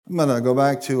I'm going to go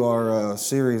back to our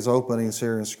series openings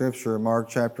here in Scripture, Mark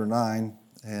chapter 9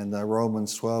 and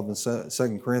Romans 12 and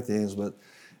 2 Corinthians. But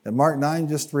in Mark 9,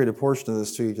 just to read a portion of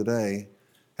this to you today.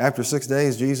 After 6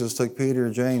 days, Jesus took Peter,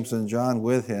 James, and John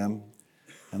with him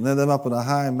and led them up on a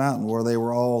high mountain where they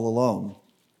were all alone.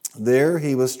 There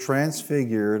he was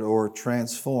transfigured or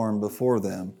transformed before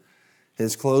them.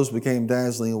 His clothes became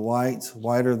dazzling white,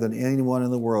 whiter than anyone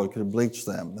in the world could bleach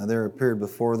them. And there appeared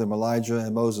before them Elijah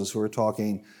and Moses, who were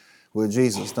talking with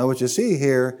Jesus. Now, what you see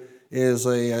here is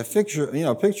a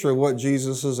picture of what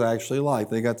Jesus is actually like.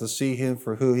 They got to see him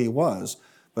for who he was.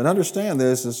 But understand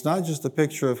this, it's not just a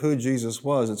picture of who Jesus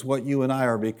was, it's what you and I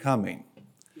are becoming.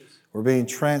 We're being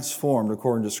transformed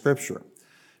according to Scripture.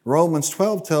 Romans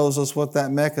 12 tells us what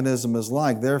that mechanism is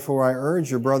like. Therefore, I urge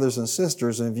your brothers and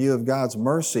sisters, in view of God's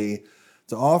mercy,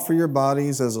 to offer your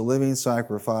bodies as a living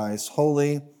sacrifice,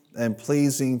 holy and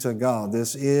pleasing to God.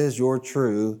 This is your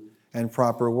true and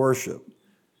proper worship.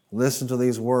 Listen to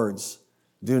these words.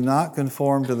 Do not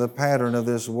conform to the pattern of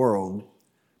this world,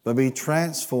 but be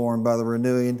transformed by the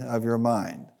renewing of your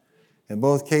mind. In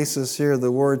both cases here, the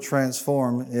word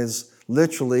transform is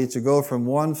literally to go from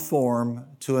one form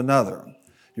to another.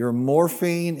 You're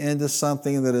morphing into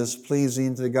something that is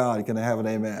pleasing to God. Can I have an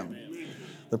amen?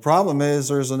 The problem is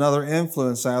there's another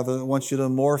influence out there that wants you to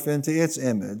morph into its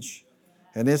image,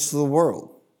 and it's the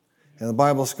world. And the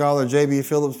Bible scholar J.B.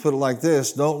 Phillips put it like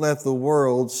this: don't let the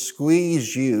world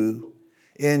squeeze you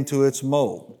into its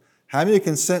mold. How many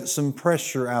can sense some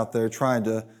pressure out there trying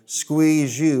to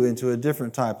squeeze you into a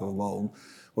different type of mold?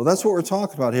 Well, that's what we're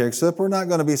talking about here, except we're not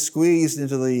going to be squeezed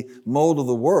into the mold of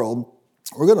the world.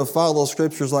 We're going to follow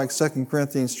scriptures like 2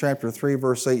 Corinthians chapter 3,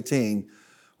 verse 18,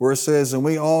 where it says, and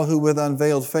we all who with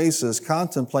unveiled faces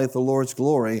contemplate the Lord's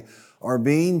glory are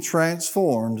being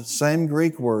transformed, same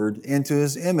Greek word, into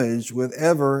his image with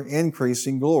ever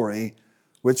increasing glory,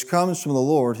 which comes from the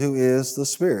Lord who is the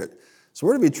Spirit. So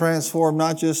we're to be transformed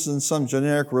not just in some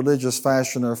generic religious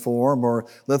fashion or form or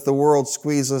let the world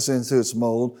squeeze us into its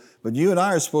mold, but you and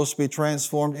I are supposed to be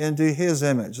transformed into his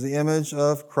image, the image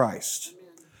of Christ.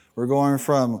 We're going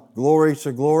from glory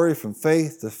to glory, from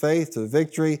faith, to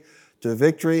victory to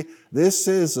victory. This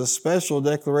is a special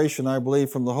declaration, I believe,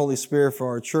 from the Holy Spirit for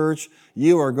our church.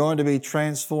 You are going to be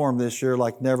transformed this year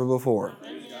like never before.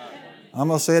 I'm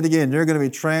going to say it again. You're going to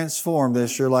be transformed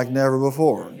this year like never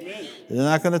before. You're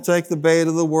not going to take the bait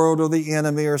of the world or the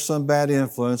enemy or some bad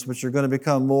influence, but you're going to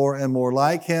become more and more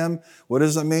like him. What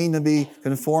does it mean to be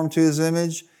conformed to his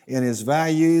image? In his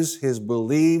values, his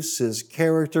beliefs, his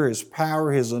character, his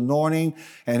power, his anointing,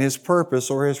 and his purpose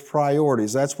or his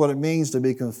priorities. That's what it means to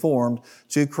be conformed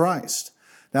to Christ.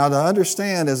 Now, to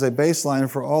understand as a baseline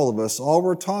for all of us, all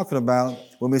we're talking about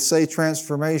when we say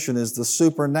transformation is the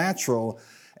supernatural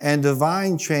and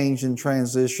divine change and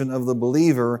transition of the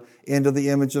believer into the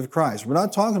image of Christ. We're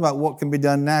not talking about what can be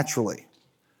done naturally.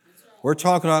 We're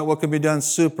talking about what can be done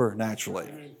supernaturally.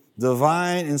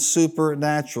 Divine and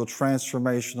supernatural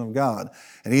transformation of God.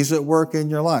 And he's at work in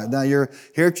your life. Now you're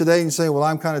here today and you say, well,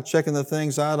 I'm kind of checking the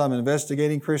things out. I'm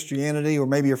investigating Christianity, or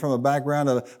maybe you're from a background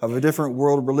of a different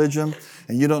world religion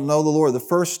and you don't know the Lord. The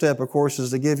first step, of course,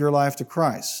 is to give your life to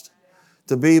Christ,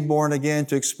 to be born again,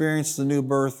 to experience the new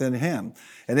birth in him.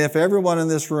 And if everyone in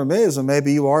this room is, and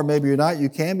maybe you are, maybe you're not, you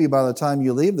can be by the time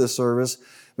you leave this service.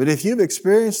 But if you've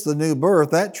experienced the new birth,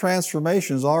 that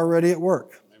transformation is already at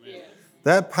work.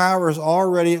 That power is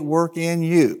already at work in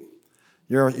you.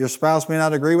 Your spouse may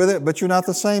not agree with it, but you're not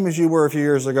the same as you were a few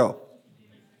years ago.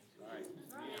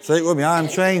 Say it with me. I'm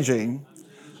changing.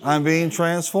 I'm being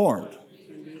transformed.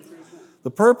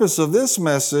 The purpose of this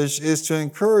message is to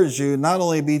encourage you not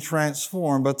only be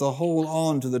transformed, but to hold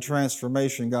on to the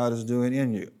transformation God is doing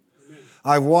in you.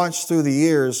 I've watched through the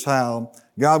years how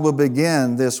God will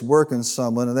begin this work in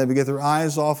someone and they will get their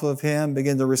eyes off of him,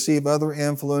 begin to receive other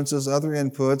influences, other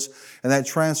inputs, and that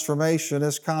transformation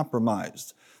is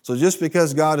compromised. So just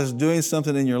because God is doing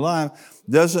something in your life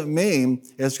doesn't mean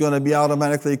it's going to be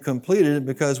automatically completed,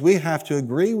 because we have to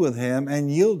agree with him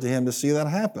and yield to him to see that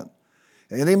happen.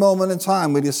 At any moment in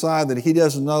time we decide that he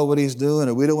doesn't know what he's doing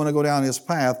or we don't want to go down his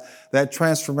path, that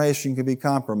transformation can be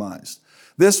compromised.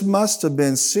 This must have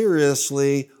been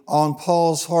seriously on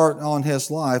Paul's heart, on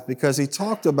his life, because he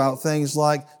talked about things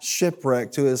like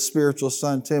shipwreck to his spiritual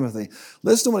son Timothy.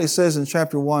 Listen to what he says in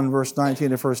chapter 1, verse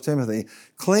 19 of 1 Timothy.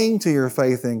 Cling to your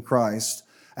faith in Christ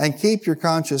and keep your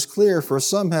conscience clear, for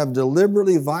some have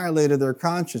deliberately violated their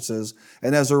consciences,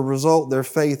 and as a result their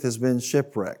faith has been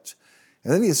shipwrecked.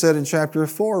 And then he said in chapter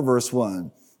 4, verse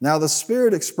 1, now the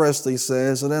Spirit expressly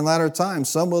says that in latter times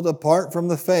some will depart from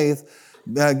the faith,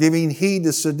 giving heed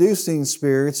to seducing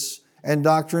spirits and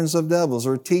doctrines of devils,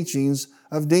 or teachings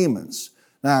of demons.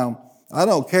 Now, I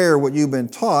don't care what you've been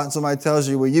taught. Somebody tells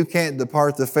you, well, you can't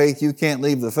depart the faith, you can't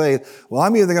leave the faith. Well,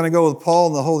 I'm either going to go with Paul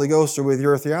and the Holy Ghost or with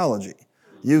your theology.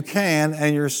 You can,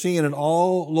 and you're seeing it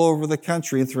all over the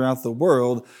country and throughout the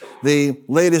world. The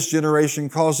latest generation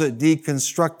calls it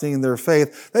deconstructing their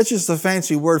faith. That's just a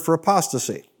fancy word for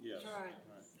apostasy. That's right.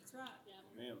 That's right.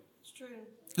 Yeah. It's true.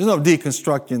 There's no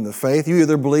deconstructing the faith. You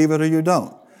either believe it or you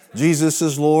don't. Jesus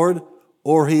is Lord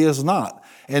or He is not.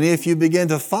 And if you begin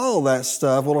to follow that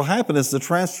stuff, what will happen is the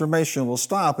transformation will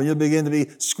stop and you'll begin to be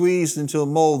squeezed into a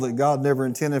mold that God never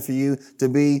intended for you to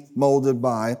be molded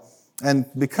by and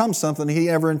become something He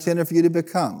never intended for you to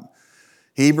become.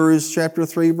 Hebrews chapter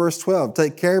 3, verse 12.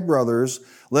 Take care, brothers,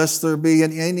 lest there be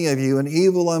in any of you an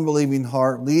evil, unbelieving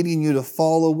heart leading you to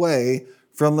fall away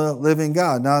from the living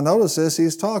God. Now notice this,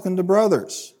 He's talking to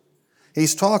brothers.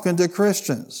 He's talking to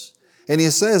Christians. And He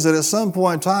says that at some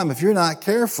point in time, if you're not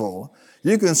careful,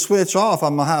 you can switch off,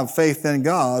 I'm going to have faith in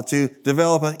God, to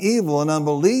develop an evil and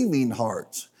unbelieving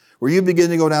heart, where you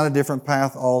begin to go down a different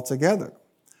path altogether.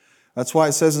 That's why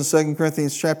it says in 2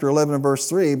 Corinthians chapter 11 and verse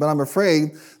 3, but I'm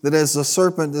afraid that as the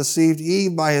serpent deceived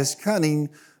Eve by his cunning,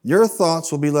 your thoughts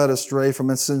will be led astray from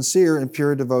a sincere and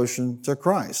pure devotion to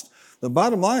Christ. The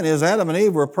bottom line is Adam and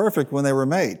Eve were perfect when they were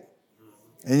made,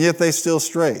 and yet they still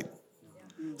strayed.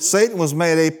 Satan was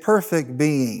made a perfect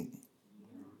being,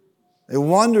 a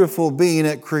wonderful being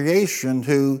at creation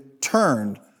who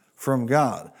turned from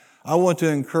God. I want to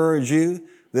encourage you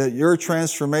that your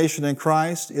transformation in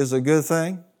Christ is a good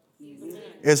thing.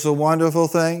 It's a wonderful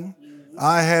thing.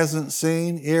 Eye hasn't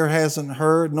seen, ear hasn't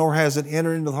heard, nor has it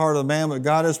entered into the heart of man, but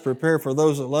God has prepared for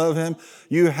those that love Him.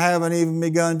 You haven't even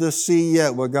begun to see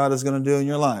yet what God is going to do in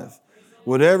your life.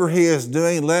 Whatever He is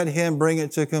doing, let Him bring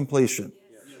it to completion.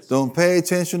 Don't pay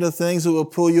attention to things that will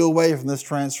pull you away from this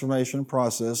transformation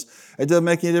process. It doesn't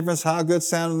make any difference how good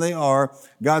sounding they are.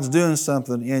 God's doing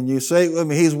something in you. Say it with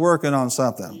me, He's working on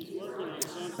something.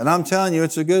 And I'm telling you,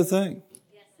 it's a good thing.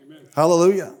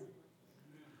 Hallelujah.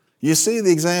 You see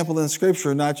the example in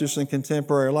Scripture, not just in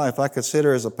contemporary life. I could sit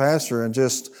here as a pastor and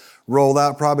just roll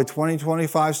out probably 20,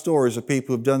 25 stories of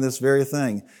people who've done this very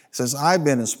thing since I've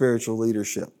been in spiritual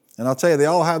leadership. And I'll tell you, they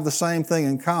all have the same thing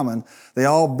in common. They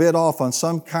all bit off on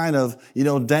some kind of,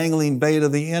 dangling bait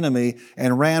of the enemy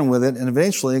and ran with it. And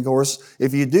eventually, of course,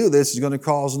 if you do this, it's going to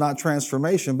cause not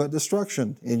transformation, but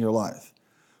destruction in your life.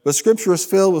 But Scripture is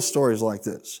filled with stories like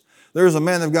this. There's a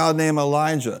man of God named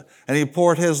Elijah, and he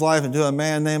poured his life into a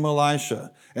man named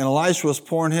Elisha. And Elisha was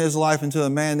pouring his life into a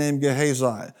man named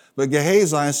Gehazi. But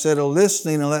Gehazi, instead of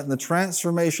listening and letting the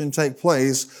transformation take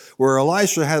place, where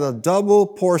Elisha had a double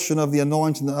portion of the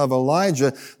anointing of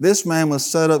Elijah, this man was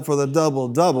set up for the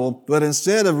double-double. But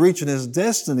instead of reaching his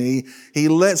destiny, he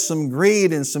let some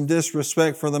greed and some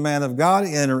disrespect for the man of God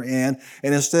enter in.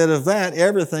 And instead of that,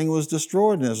 everything was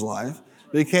destroyed in his life,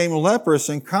 became leprous,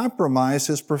 and compromised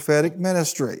his prophetic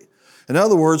ministry. In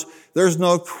other words, there's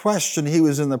no question he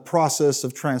was in the process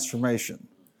of transformation.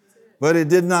 But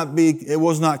it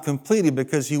was not completed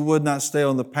because he would not stay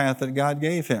on the path that God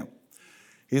gave him.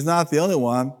 He's not the only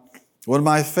one. One of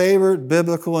my favorite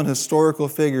biblical and historical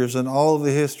figures in all of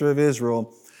the history of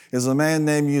Israel is a man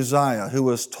named Uzziah, who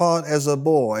was taught as a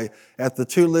boy at the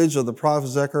tutelage of the prophet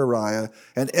Zechariah.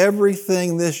 And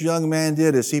everything this young man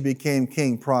did as he became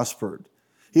king prospered.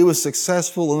 He was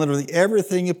successful in literally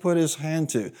everything he put his hand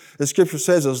to. The Scripture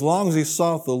says as long as he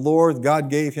sought the Lord, God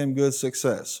gave him good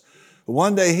success. But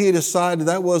one day he decided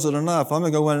that wasn't enough. I'm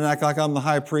going to go in and act like I'm the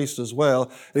high priest as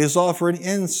well. And he's offering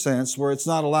incense where it's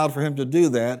not allowed for him to do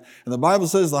that. And the Bible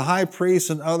says the high priest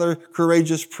and other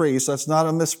courageous priests, that's not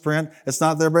a misprint. It's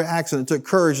not there by accident. It took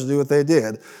courage to do what they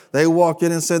did. They walked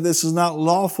in and said, this is not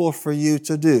lawful for you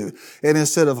to do. And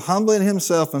instead of humbling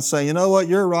himself and saying, you know what,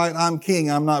 you're right, I'm king,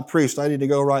 I'm not priest, I need to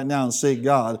go right now and seek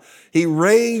God, he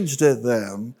raged at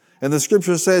them. And the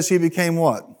Scripture says he became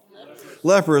what?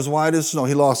 Leper as white as snow.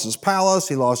 He lost his palace,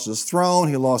 he lost his throne,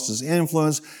 he lost his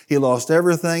influence, he lost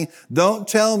everything. Don't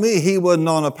tell me he wasn't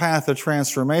on a path of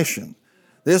transformation.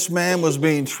 This man was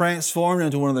being transformed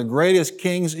into one of the greatest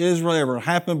kings Israel ever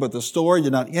happened, but the story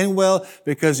did not end well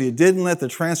because he didn't let the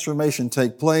transformation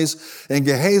take place. In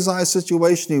Gehazi's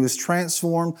situation, he was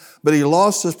transformed, but he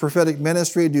lost his prophetic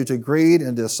ministry due to greed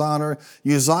and dishonor.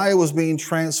 Uzziah was being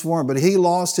transformed, but he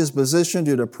lost his position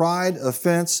due to pride,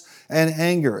 offense, and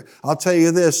anger. I'll tell you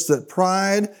this, that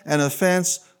pride and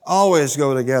offense always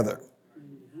go together.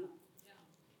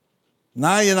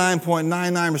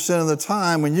 99.99% of the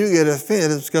time when you get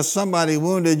offended, it's because somebody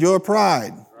wounded your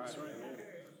pride.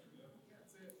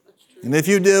 And if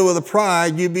you deal with a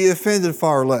pride, you'd be offended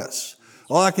far less.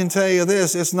 Well, I can tell you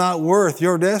this, it's not worth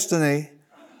your destiny.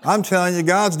 I'm telling you,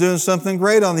 God's doing something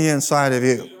great on the inside of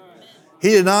you. He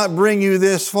did not bring you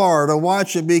this far to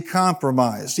watch it be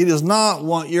compromised. He does not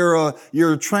want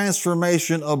your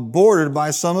transformation aborted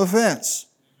by some offense.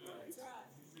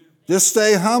 Just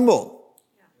stay humble.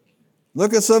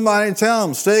 Look at somebody and tell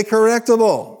them, stay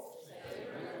correctable.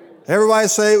 Everybody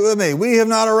say it with me. We have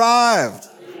not arrived.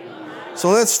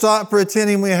 So let's stop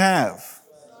pretending we have.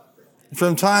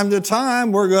 From time to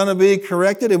time, we're going to be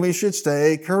corrected, and we should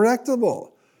stay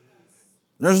correctable.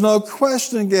 There's no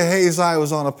question Gehazi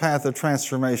was on a path of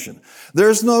transformation.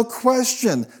 There's no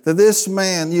question that this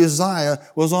man, Uzziah,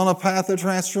 was on a path of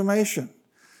transformation.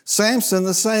 Samson,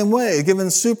 the same way, given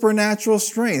supernatural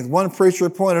strength. One preacher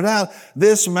pointed out,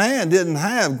 this man didn't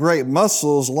have great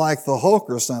muscles like the Hulk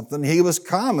or something. He was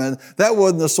common. That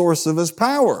wasn't the source of his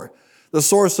power. The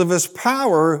source of his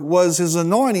power was his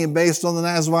anointing based on the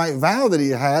Nazirite vow that he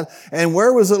had. And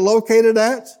where was it located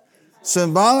at?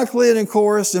 Symbolically and, of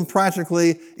course, and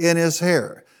practically in his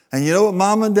hair. And you know what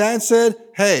Mom and Dad said?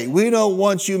 Hey, we don't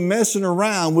want you messing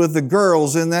around with the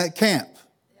girls in that camp.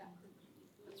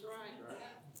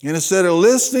 And instead of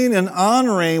listening and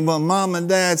honoring what Mom and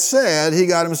Dad said, he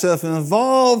got himself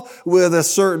involved with a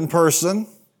certain person.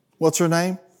 What's her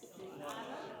name?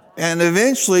 And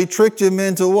eventually tricked him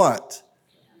into what?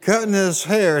 Cutting his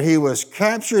hair. He was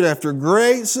captured after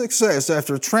great success.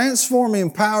 After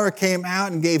transforming power came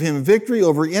out and gave him victory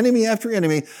over enemy after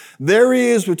enemy. There he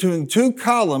is between two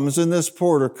columns in this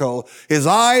portico, his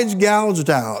eyes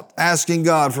gouged out, asking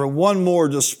God for one more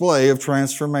display of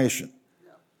transformation.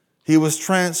 He was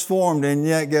transformed, and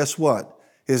yet guess what?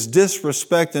 His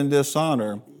disrespect and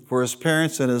dishonor for his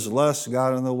parents and his lust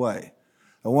got in the way.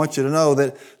 I want you to know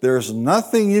that there's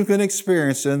nothing you can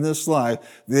experience in this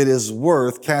life that is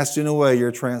worth casting away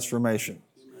your transformation.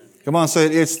 Come on, say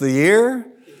it. It's the year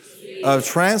of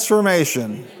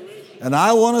transformation, and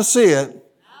I want to see it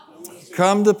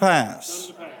come to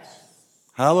pass.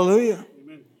 Hallelujah.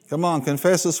 Come on,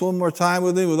 confess this one more time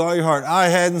with me with all your heart. I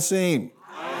hadn't seen.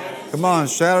 Come on,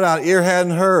 shout it out. Ear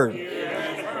hadn't heard,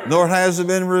 nor has it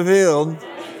been revealed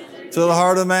to the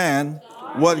heart of man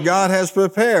what God has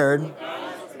prepared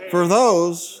for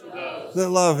those that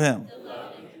love Him.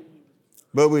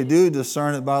 But we do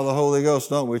discern it by the Holy Ghost,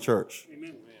 don't we, church?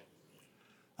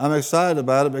 I'm excited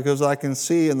about it because I can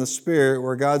see in the Spirit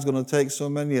where God's going to take so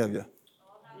many of you.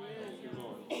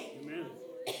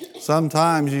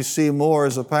 Sometimes you see more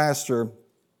as a pastor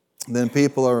than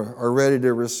people are ready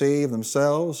to receive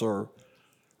themselves or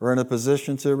are in a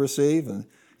position to receive. And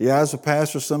yeah, as a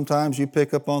pastor, sometimes you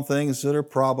pick up on things that are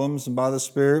problems, and by the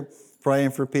Spirit,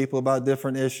 praying for people about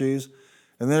different issues.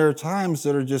 And there are times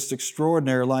that are just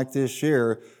extraordinary like this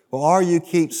year. Well, all you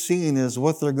keep seeing is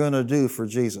what they're going to do for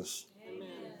Jesus. Amen.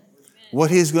 What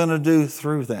He's going to do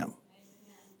through them.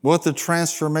 What the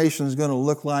transformation is going to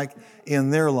look like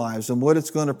in their lives and what it's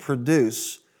going to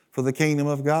produce for the kingdom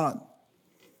of God.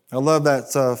 I love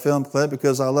that film clip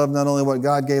because I love not only what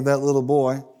God gave that little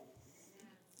boy,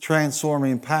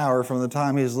 transforming power from the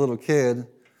time he was a little kid,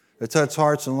 to touch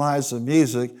hearts and lives of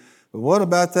music, but what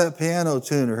about that piano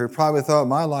tuner who probably thought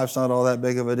my life's not all that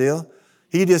big of a deal?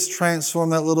 He just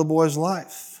transformed that little boy's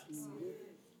life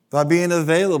by being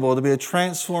available to be a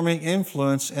transforming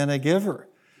influence and a giver.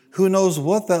 Who knows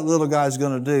what that little guy's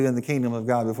going to do in the kingdom of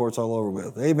God before it's all over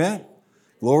with? Amen.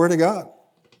 Glory to God.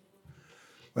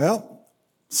 Well,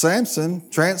 Samson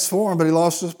transformed, but he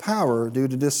lost his power due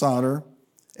to dishonor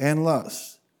and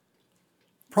lust.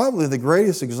 Probably the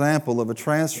greatest example of a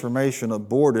transformation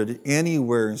aborted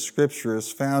anywhere in Scripture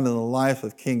is found in the life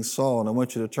of King Saul. And I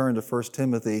want you to turn to 1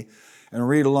 Timothy and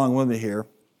read along with me here.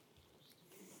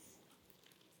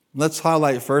 Let's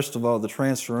highlight, first of all, the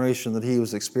transformation that he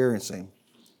was experiencing.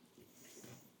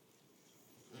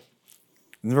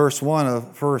 In verse 1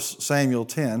 of 1 Samuel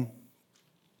 10,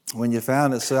 when you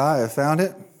found it, say, I have found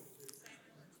it.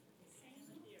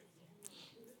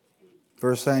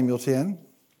 1 Samuel 10.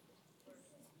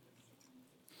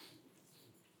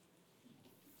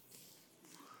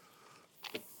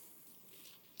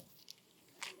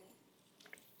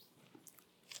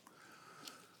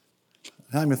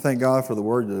 How many thank God for the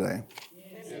word today?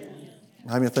 Yes.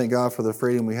 How many thank God for the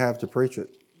freedom we have to preach it?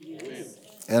 Yes.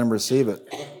 And receive it?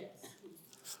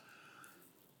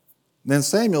 Then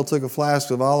Samuel took a flask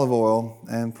of olive oil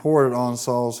and poured it on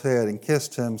Saul's head and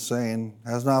kissed him, saying,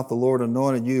 Has not the Lord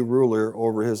anointed you ruler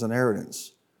over his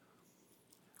inheritance?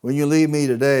 When you leave me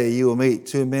today, you will meet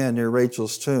two men near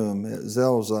Rachel's tomb at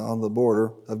Zelzah on the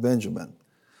border of Benjamin.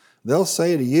 They'll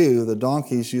say to you, the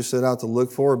donkeys you set out to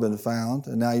look for have been found,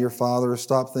 and now your father has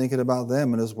stopped thinking about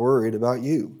them and is worried about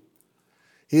you.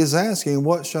 He is asking,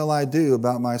 What shall I do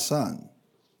about my son?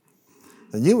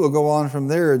 And you will go on from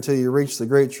there until you reach the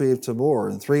great tree of Tabor.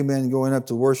 And 3 men going up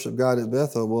to worship God at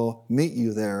Bethel will meet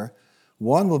you there.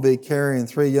 One will be carrying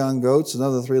 3 young goats,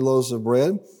 another 3 loaves of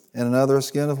bread, and another a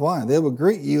skin of wine. They will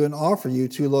greet you and offer you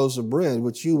 2 loaves of bread,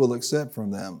 which you will accept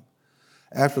from them.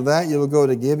 After that, you will go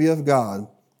to Gibeah of God,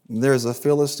 and there is a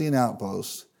Philistine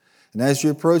outpost. And as you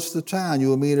approach the town, you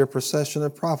will meet a procession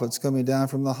of prophets coming down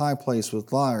from the high place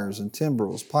with lyres and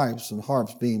timbrels, pipes and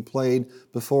harps being played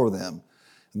before them.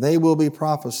 And they will be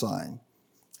prophesying.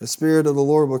 The Spirit of the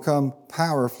Lord will come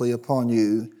powerfully upon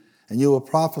you, and you will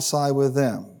prophesy with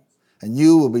them, and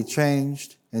you will be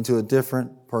changed into a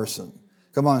different person.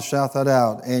 Come on, shout that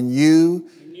out. And you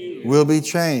will be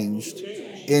changed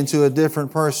into a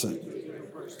different person.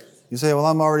 You say, well,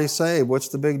 I'm already saved. What's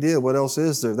the big deal? What else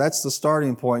is there? That's the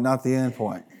starting point, not the end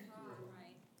point.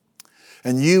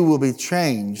 And you will be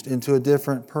changed into a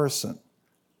different person.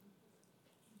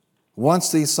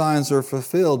 Once these signs are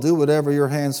fulfilled, do whatever your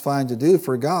hands find to do,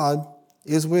 for God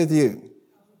is with you.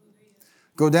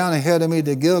 Go down ahead of me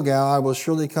to Gilgal. I will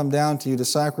surely come down to you to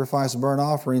sacrifice burnt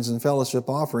offerings and fellowship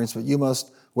offerings, but you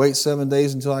must wait 7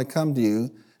 days until I come to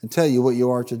you and tell you what you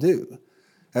are to do.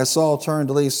 As Saul turned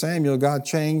to leave Samuel, God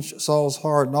changed Saul's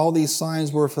heart, and all these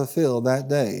signs were fulfilled that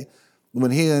day.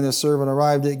 When he and his servant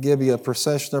arrived at Gibeah, a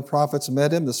procession of prophets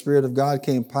met him. The Spirit of God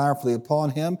came powerfully upon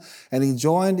him, and he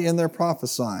joined in their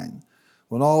prophesying.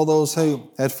 When all those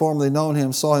who had formerly known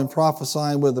him saw him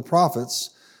prophesying with the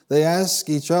prophets, they asked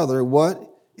each other, what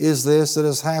is this that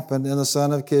has happened in the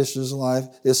son of Kish's life?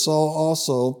 Is Saul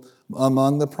also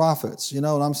among the prophets? You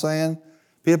know what I'm saying?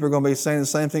 People are going to be saying the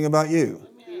same thing about you.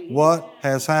 What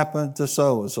has happened to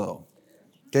so-and-so?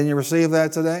 Can you receive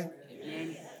that today?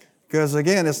 Because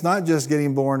again, it's not just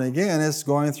getting born again, it's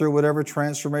going through whatever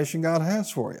transformation God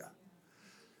has for you.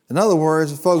 In other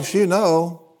words, folks you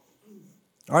know,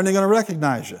 aren't they going to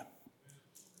recognize you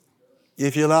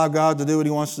if you allow God to do what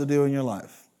he wants to do in your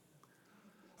life?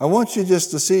 I want you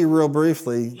just to see real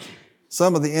briefly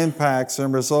some of the impacts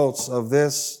and results of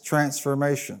this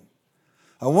transformation.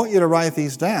 I want you to write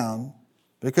these down,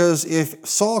 because if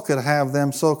Saul could have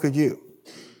them, so could you.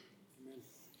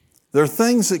 There are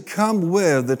things that come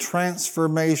with the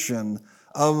transformation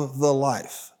of the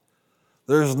life.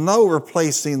 There's no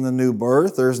replacing the new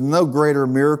birth. There's no greater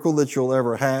miracle that you'll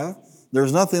ever have.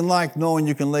 There's nothing like knowing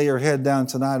you can lay your head down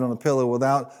tonight on a pillow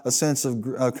without a sense of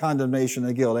condemnation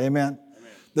and guilt. Amen?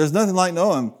 There's nothing like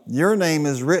knowing your name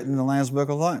is written in the Lamb's Book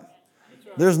of Life.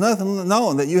 There's nothing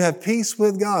knowing that you have peace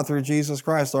with God through Jesus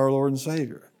Christ, our Lord and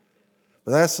Savior.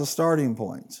 But that's the starting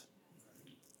point.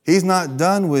 He's not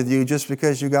done with you just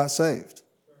because you got saved.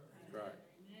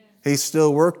 He's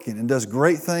still working and does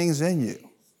great things in you.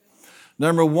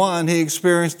 Number 1, he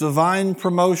experienced divine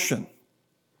promotion.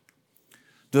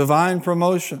 Divine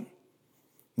promotion.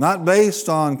 Not based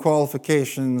on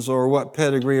qualifications or what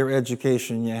pedigree or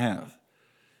education you have.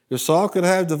 If Saul could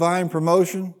have divine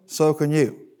promotion, so can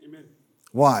you. Amen.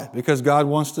 Why? Because God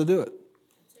wants to do it.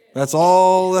 That's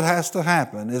all that has to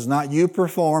happen, is not you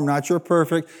perform, not you're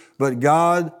perfect, but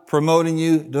God promoting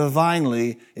you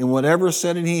divinely in whatever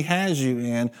setting he has you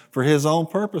in for his own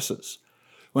purposes.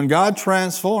 When God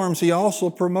transforms, he also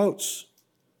promotes.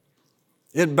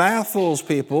 It baffles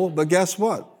people, but guess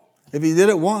what? If he did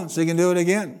it once, he can do it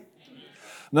again.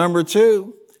 Number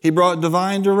 2, he brought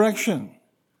divine direction.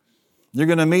 You're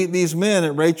going to meet these men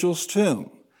at Rachel's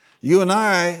tomb. You and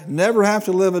I never have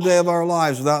to live a day of our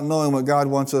lives without knowing what God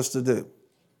wants us to do.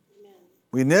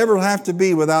 We never have to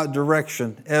be without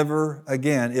direction ever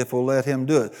again if we'll let him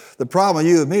do it. The problem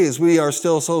with you and me is we are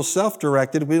still so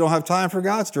self-directed, we don't have time for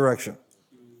God's direction.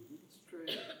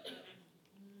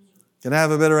 Can I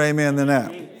have a better amen than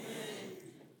that?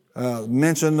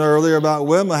 Mentioned earlier about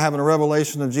Wilma having a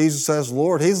revelation of Jesus as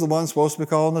Lord. He's the one supposed to be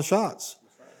calling the shots.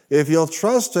 If you'll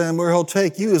trust him, where he'll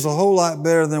take you is a whole lot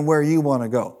better than where you want to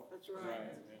go.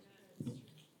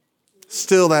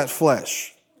 Still that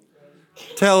flesh.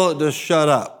 Tell it to shut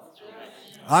up.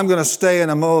 I'm going to stay in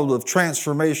a mode of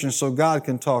transformation so God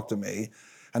can talk to me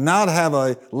and not have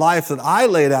a life that I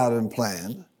laid out and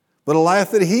planned, but a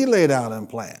life that he laid out and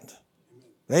planned.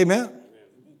 Amen.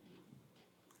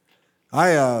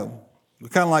 I was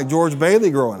kind of like George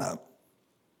Bailey growing up.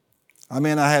 I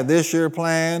mean, I had this year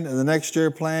planned, and the next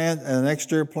year planned, and the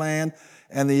next year planned,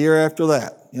 and the year after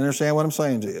that. You understand what I'm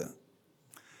saying to you?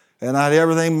 And I had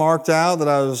everything marked out that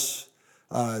I was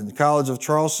in the College of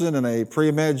Charleston in a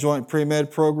joint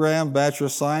pre-med program, Bachelor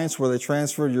of Science, where they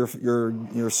transferred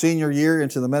your senior year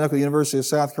into the Medical University of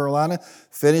South Carolina,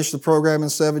 finish the program in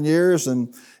 7 years,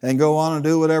 and go on and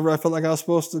do whatever I felt like I was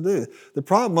supposed to do. The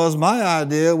problem was my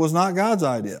idea was not God's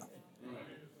idea.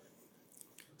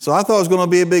 So I thought it was going to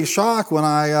be a big shock when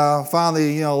I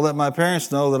finally, let my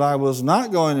parents know that I was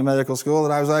not going to medical school,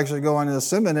 that I was actually going to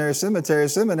seminary.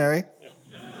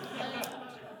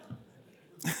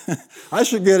 I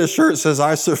should get a shirt that says,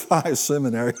 I survived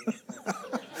seminary.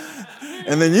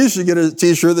 And then you should get a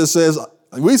t-shirt that says,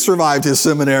 we survived his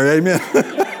seminary. Amen.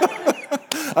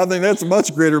 I think that's a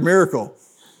much greater miracle.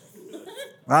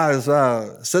 I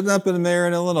was sitting up in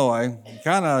Marion, Illinois,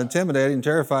 kind of intimidated and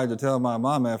terrified to tell my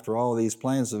mom after all these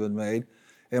plans have been made.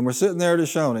 And we're sitting there at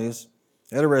Shoney's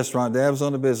at a restaurant. Dad was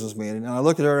on a business meeting. And I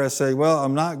look at her and I say, well,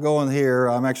 I'm not going here.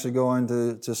 I'm actually going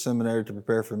to seminary to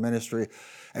prepare for ministry.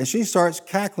 And she starts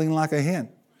cackling like a hen.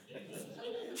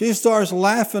 She starts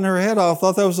laughing her head off.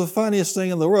 Thought that was the funniest thing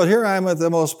in the world. Here I am at the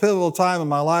most pivotal time in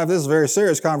my life. This is a very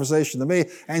serious conversation to me.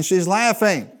 And she's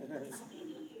laughing.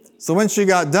 So when she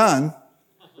got done,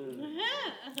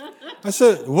 I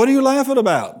said, what are you laughing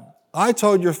about? I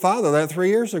told your father that 3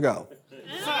 years ago.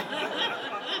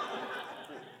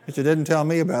 But you didn't tell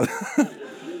me about it.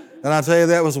 And I tell you,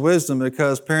 that was wisdom,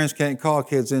 because parents can't call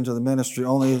kids into the ministry.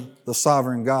 Only the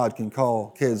sovereign God can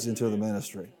call kids into the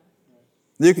ministry.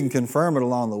 You can confirm it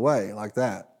along the way like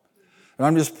that. And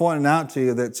I'm just pointing out to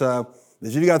you that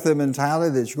you got the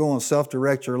mentality that you're going to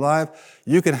self-direct your life.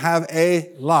 You can have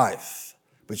a life,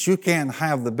 but you can't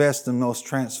have the best and most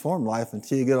transformed life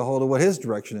until you get a hold of what His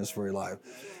direction is for your life.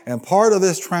 And part of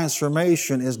this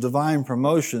transformation is divine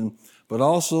promotion, but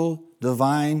also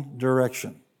divine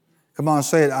direction. Come on,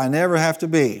 say it. I never have to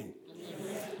be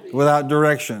without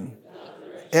direction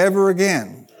ever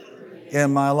again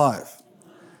in my life.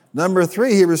 Number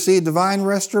 3, he received divine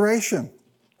restoration.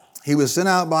 He was sent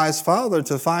out by his father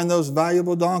to find those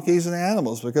valuable donkeys and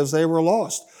animals because they were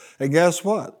lost. And guess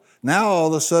what? Now all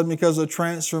of a sudden, because of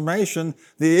transformation,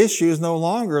 the issue is no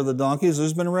longer the donkeys.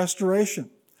 There's been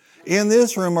restoration. In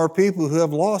this room are people who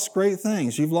have lost great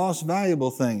things. You've lost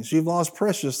valuable things. You've lost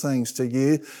precious things to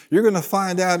you. You're going to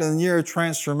find out in the year of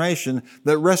transformation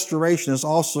that restoration is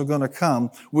also going to come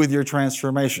with your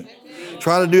transformation.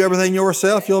 Try to do everything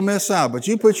yourself, you'll miss out. But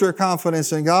you put your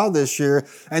confidence in God this year,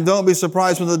 and don't be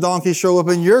surprised when the donkeys show up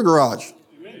in your garage.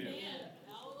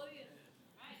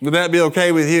 Would that be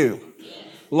okay with you?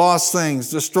 Lost things,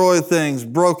 destroyed things,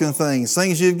 broken things,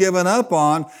 things you've given up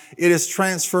on. It is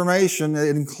transformation.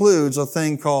 It includes a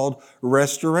thing called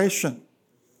restoration.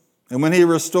 And when He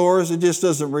restores, it just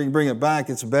doesn't bring it back.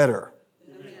 It's better.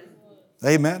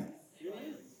 Amen.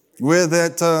 With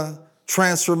that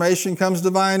transformation comes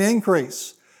divine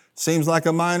increase. Seems like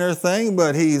a minor thing,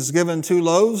 but He's given 2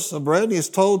 loaves of bread and He's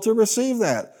told to receive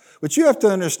that. But you have to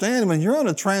understand, when you're on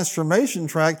a transformation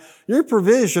track, your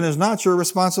provision is not your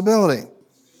responsibility.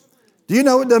 Do you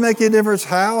know it doesn't make any difference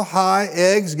how high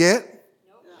eggs get?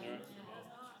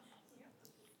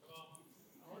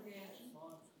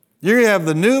 You have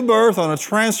the new birth on a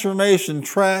transformation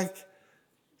track.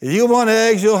 If you want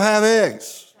eggs, you'll have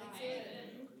eggs.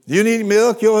 You need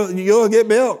milk, you'll get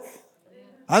milk.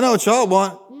 I know what y'all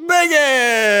want.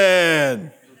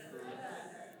 Bacon!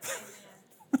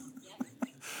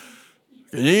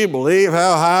 Can you believe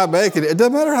how high bacon is? It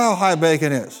doesn't matter how high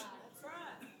bacon is.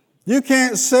 You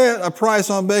can't set a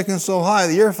price on bacon so high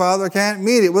that your Father can't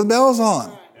meet it with bells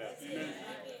on.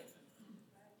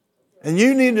 And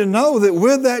you need to know that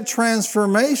with that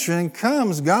transformation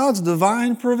comes God's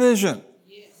divine provision.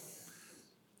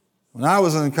 When I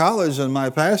was in college and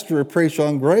my pastor would preach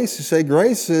on grace, he said,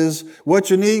 grace is what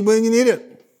you need when you need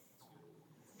it.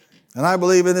 And I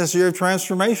believe in this year of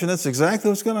transformation, that's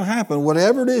exactly what's going to happen.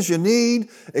 Whatever it is you need,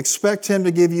 expect Him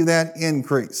to give you that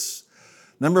increase.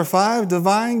 Number 5,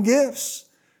 divine gifts.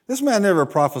 This man never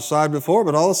prophesied before,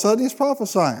 but all of a sudden he's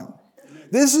prophesying.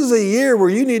 This is a year where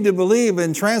you need to believe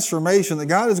in transformation, that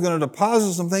God is going to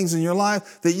deposit some things in your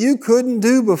life that you couldn't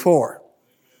do before.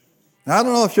 Now, I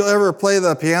don't know if you'll ever play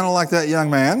the piano like that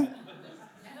young man.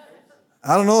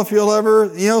 I don't know if you'll ever,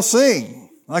 sing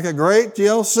like a great,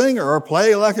 singer, or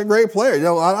play like a great player.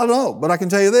 I don't know. But I can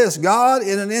tell you this, God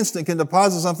in an instant can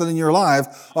deposit something in your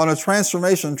life on a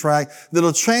transformation track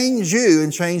that'll change you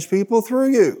and change people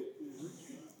through you.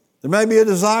 There may be a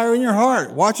desire in your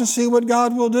heart. Watch and see what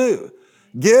God will do.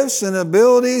 Gifts and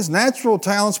abilities, natural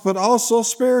talents, but also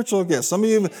spiritual gifts. Some of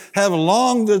you have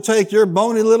longed to take your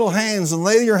bony little hands and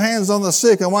lay your hands on the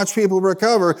sick and watch people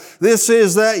recover. This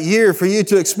is that year for you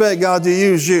to expect God to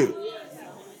use you.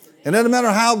 And it doesn't matter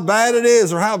how bad it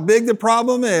is or how big the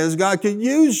problem is, God can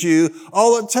use you.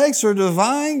 All it takes are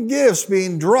divine gifts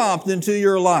being dropped into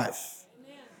your life.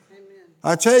 Amen.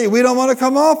 I tell you, we don't want to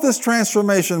come off this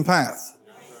transformation path.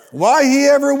 Why He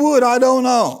ever would, I don't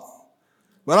know.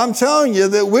 But I'm telling you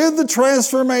that with the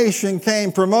transformation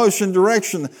came promotion,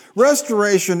 direction,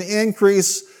 restoration,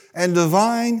 increase, and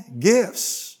divine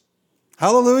gifts.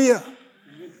 Hallelujah.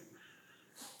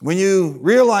 When you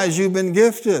realize you've been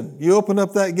gifted, you open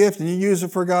up that gift and you use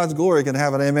it for God's glory. You can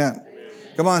have it. Amen.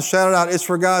 Come on, shout it out. It's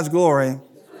for God's glory,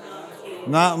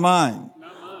 not mine.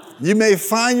 You may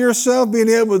find yourself being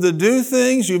able to do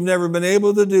things you've never been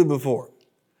able to do before.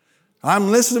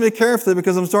 I'm listening to me carefully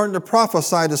because I'm starting to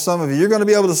prophesy to some of you. You're going to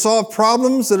be able to solve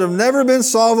problems that have never been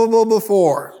solvable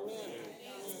before.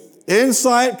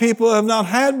 Insight people have not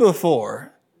had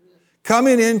before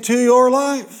coming into your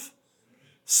life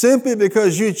simply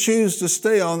because you choose to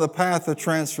stay on the path of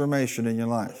transformation in your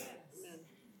life.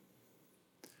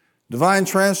 Divine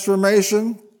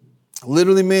transformation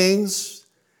literally means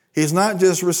he's not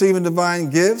just receiving divine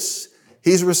gifts,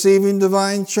 he's receiving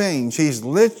divine change. He's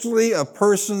literally a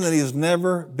person that he's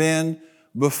never been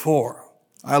before.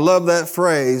 I love that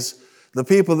phrase. The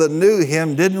people that knew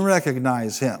him didn't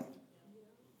recognize him.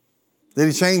 Did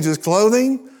he change his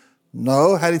clothing?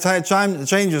 No. Had he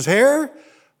changed his hair?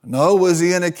 No. Was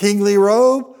he in a kingly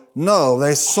robe? No.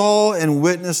 They saw and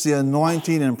witnessed the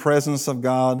anointing and presence of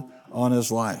God on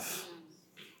his life.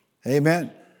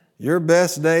 Amen. Your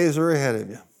best days are ahead of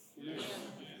you.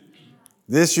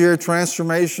 This year,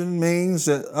 transformation means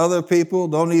that other people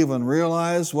don't even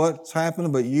realize what's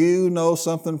happening, but you know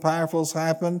something powerful's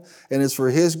happened, and it's for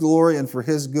his glory and for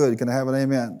his good. Can I have an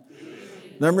amen?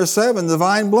 Number 7,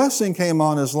 divine blessing came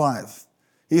on his life.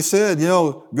 He said,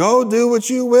 go do what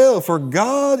you will, for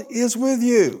God is with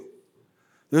you.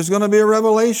 There's going to be a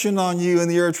revelation on you in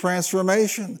the year of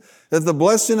transformation, that the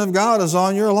blessing of God is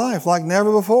on your life like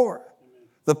never before.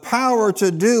 The power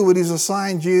to do what he's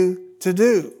assigned you to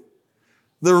do.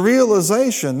 The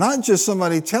realization, not just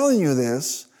somebody telling you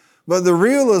this, but the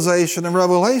realization and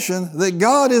revelation that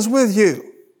God is with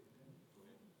you.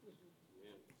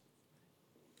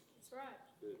 That's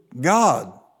right.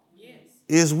 God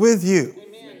is with you.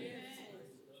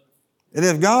 And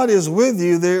if God is with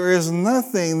you, there is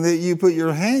nothing that you put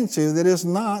your hand to that is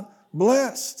not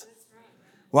blessed.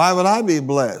 Why would I be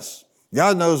blessed?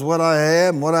 God knows what I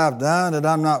am, what I've done, that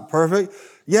I'm not perfect.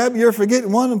 Yeah, but you're forgetting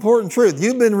one important truth.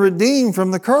 You've been redeemed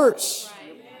from the curse.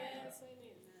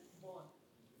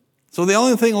 So the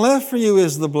only thing left for you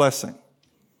is the blessing.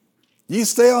 You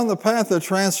stay on the path of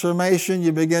transformation,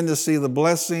 you begin to see the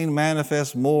blessing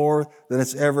manifest more than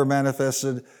it's ever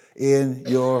manifested in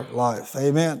your life.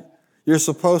 Amen. You're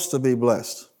supposed to be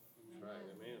blessed.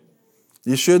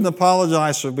 You shouldn't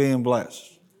apologize for being blessed.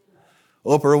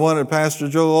 Oprah wanted Pastor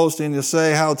Joel Osteen to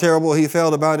say how terrible he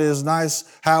felt about his nice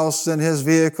house and his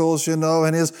vehicles,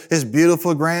 and his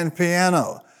beautiful grand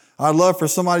piano. I'd love for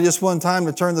somebody just one time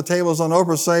to turn the tables on Oprah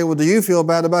and say, well, do you feel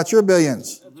bad about your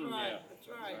billions? That's right. That's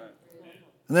right.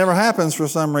 It never happens for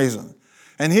some reason.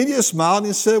 And he just smiled and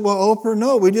he said, well, Oprah,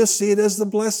 no, we just see it as the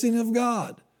blessing of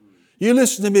God. You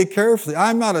listen to me carefully.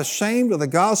 I'm not ashamed of the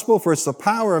gospel, for it's the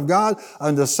power of God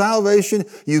unto salvation.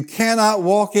 You cannot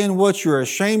walk in what you're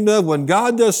ashamed of. When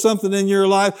God does something in your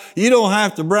life, you don't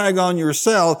have to brag on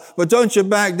yourself, but don't you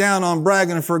back down on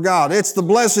bragging for God. It's the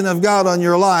blessing of God on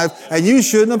your life, and you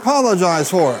shouldn't apologize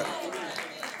for it.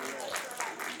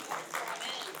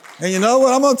 And you know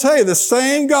what? I'm going to tell you, the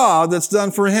same God that's done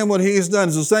for him what he's done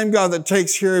is the same God that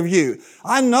takes care of you.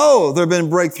 I know there have been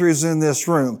breakthroughs in this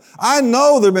room. I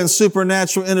know there have been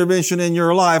supernatural intervention in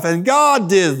your life, and God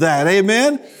did that.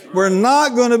 Amen? We're not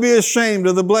going to be ashamed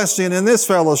of the blessing in this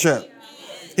fellowship.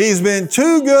 He's been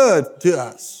too good to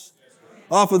us.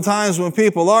 Oftentimes when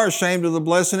people are ashamed of the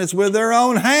blessing, it's with their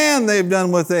own hand they've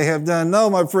done what they have done. No,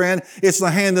 my friend, it's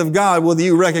the hand of God, whether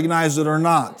you recognize it or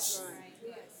not.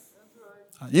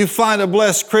 You find a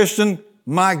blessed Christian,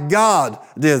 my God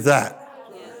did that.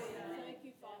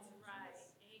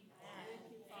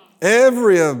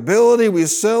 Every ability we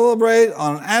celebrate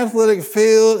on an athletic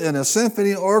field, in a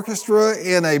symphony orchestra,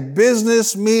 in a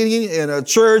business meeting, in a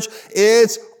church,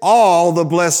 it's all the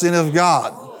blessing of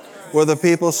God, whether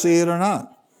people see it or not.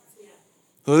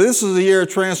 So this is a year of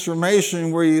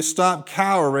transformation where you stop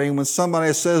cowering when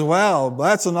somebody says, well,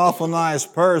 that's an awful nice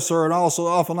purse or an also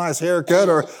awful nice haircut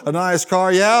or a nice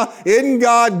car. Yeah, isn't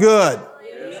God good?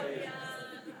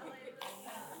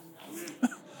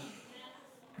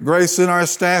 Grace in our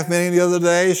staff meeting the other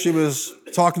day, she was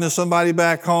talking to somebody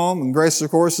back home. And Grace,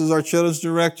 of course, is our children's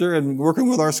director and working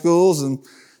with our schools. And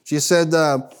she said,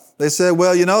 they said,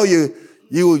 well,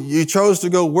 you chose to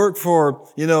go work for,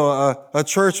 a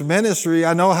church ministry.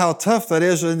 I know how tough that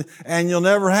is, and you'll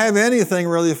never have anything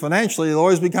really financially. It'll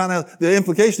always be the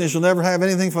implication is you'll never have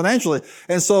anything financially.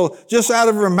 And so just out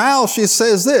of her mouth, she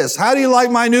says this, how do you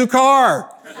like my new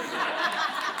car?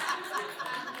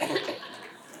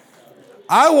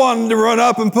 I wanted to run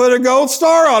up and put a gold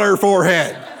star on her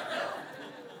forehead.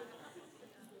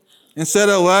 Instead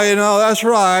of, well, that's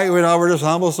right. We're just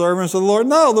humble servants of the Lord.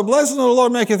 No, the blessing of the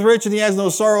Lord maketh rich and he has no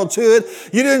sorrow to it.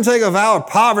 You didn't take a vow of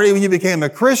poverty when you became a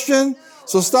Christian.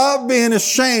 So stop being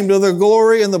ashamed of the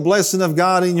glory and the blessing of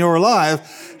God in your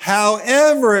life,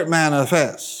 however it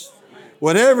manifests.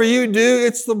 Whatever you do,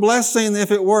 it's the blessing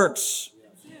if it works.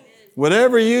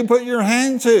 Whatever you put your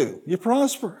hand to, you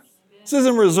prosper. This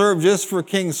isn't reserved just for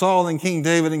King Saul and King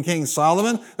David and King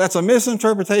Solomon. That's a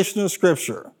misinterpretation of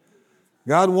Scripture.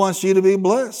 God wants you to be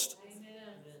blessed.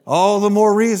 All the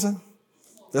more reason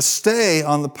to stay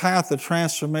on the path of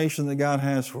transformation that God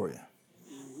has for you.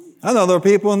 I know there are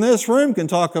people in this room can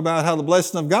talk about how the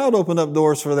blessing of God opened up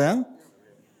doors for them.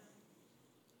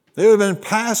 They would have been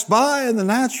passed by in the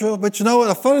natural, but you know what?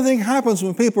 A funny thing happens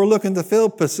when people are looking to fill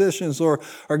positions or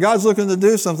God's looking to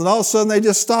do something. All of a sudden they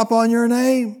just stop on your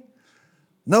name.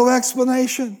 No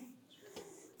explanation.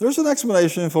 There's an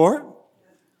explanation for it.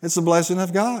 It's the blessing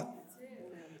of God.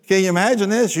 Can you imagine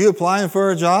this? You applying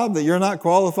for a job that you're not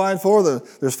qualified for.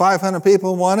 There's 500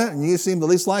 people who want it, and you seem the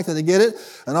least likely to get it.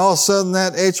 And all of a sudden,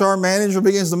 that HR manager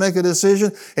begins to make a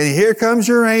decision, and here comes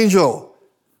your angel.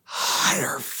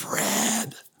 Hire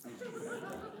Fred.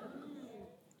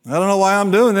 I don't know why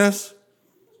I'm doing this,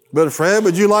 but Fred,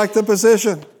 would you like the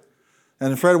position?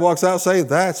 And Fred walks out and says,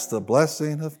 that's the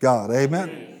blessing of God.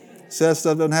 Amen. Says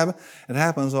stuff doesn't happen. It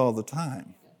happens all the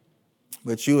time.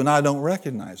 But you and I don't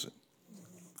recognize it.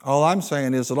 All I'm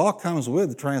saying is it all comes with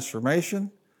the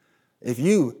transformation. If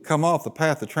you come off the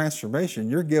path of transformation,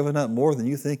 you're giving up more than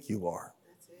you think you are.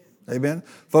 Amen?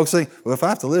 Folks think, well, if I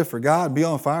have to live for God and be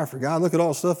on fire for God, look at all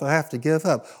the stuff I have to give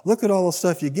up. Look at all the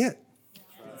stuff you get.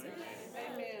 Amen.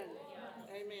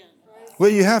 Amen. Well,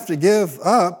 you have to give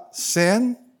up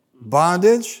sin,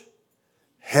 bondage,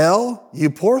 hell,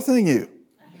 you poor thing you.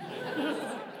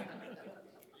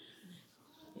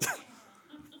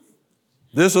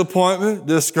 Disappointment,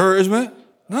 discouragement?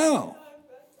 No.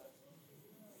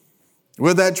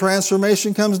 With that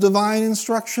transformation comes divine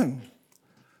instruction.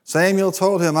 Samuel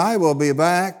told him, I will be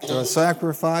back to a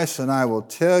sacrifice and I will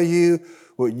tell you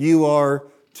what you are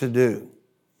to do.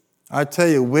 I tell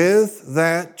you, with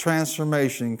that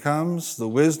transformation comes the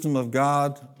wisdom of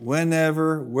God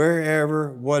whenever,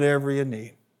 wherever, whatever you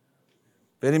need.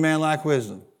 If any man lack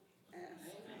wisdom,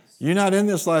 you're not in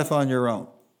this life on your own.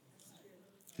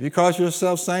 If you caught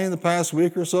yourself saying the past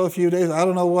week or so, a few days, I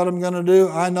don't know what I'm going to do,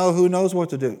 I know who knows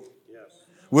what to do. Yes.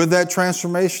 With that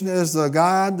transformation is the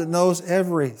God that knows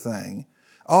everything.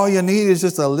 All you need is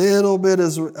just a little bit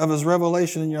of His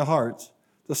revelation in your heart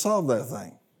to solve that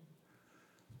thing.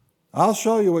 I'll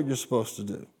show you what you're supposed to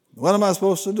do. What am I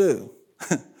supposed to do?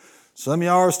 Some of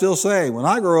y'all are still saying, when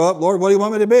I grow up, Lord, what do you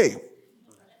want me to be?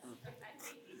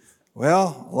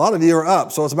 Well, a lot of you are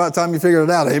up, so it's about time you figured it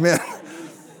out. Amen.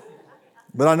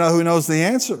 But I know who knows the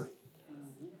answer.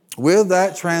 With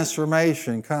that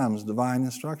transformation comes divine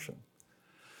instruction.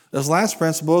 This last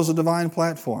principle is a divine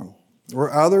platform where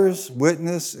others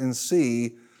witness and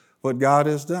see what God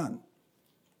has done.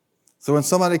 So when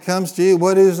somebody comes to you,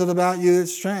 what is it about you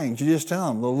that's changed? You just tell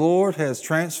them, the Lord has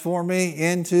transformed me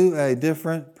into a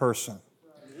different person.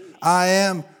 I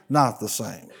am not the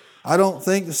same. I don't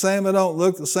think the same. I don't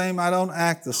look the same. I don't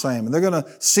act the same. And they're going to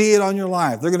see it on your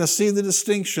life. They're going to see the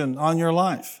distinction on your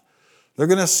life. They're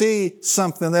going to see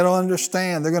something they don't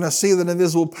understand. They're going to see the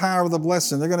invisible power of the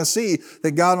blessing. They're going to see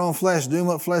that God on flesh, doing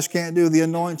what flesh can't do, the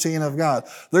anointing of God.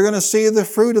 They're going to see the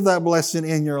fruit of that blessing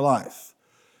in your life.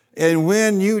 And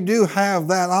when you do have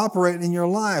that operating in your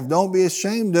life, don't be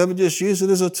ashamed of it. Just use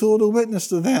it as a tool to witness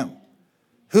to them.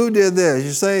 Who did this?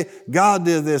 You say, God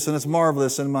did this, and it's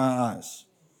marvelous in my eyes.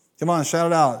 Come on, shout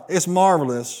it out. It's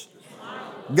marvelous.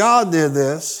 God did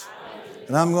this,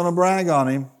 and I'm going to brag on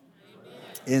Him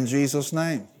in Jesus'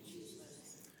 name.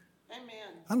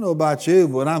 Amen. I don't know about you,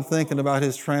 but when I'm thinking about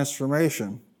His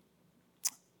transformation,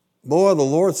 boy, the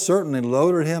Lord certainly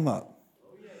loaded Him up.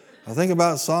 I think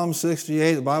about Psalm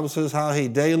 68. The Bible says how He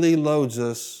daily loads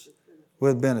us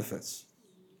with benefits.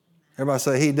 Everybody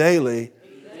say, He daily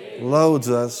loads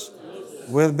us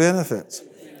with benefits.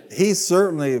 He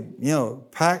certainly,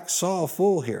 packed Saul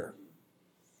full here.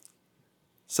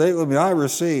 Say it with me. I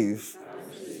receive.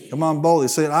 Come on, boldly.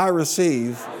 Say it. I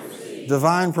receive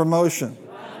divine promotion,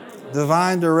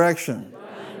 divine direction,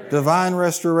 divine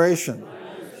restoration,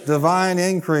 divine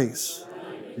increase,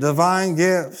 divine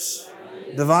gifts,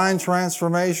 divine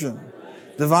transformation,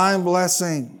 divine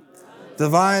blessing,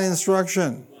 divine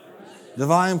instruction,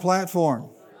 divine platform.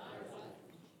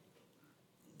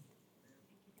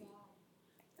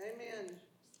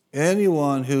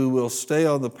 Anyone who will stay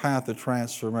on the path of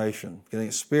transformation can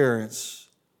experience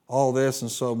all this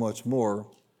and so much more.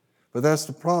 But that's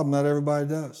the problem. Not everybody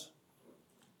does.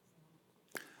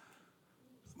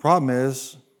 Problem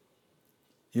is,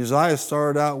 Uzziah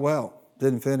started out well,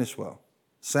 didn't finish well.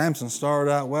 Samson started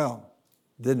out well,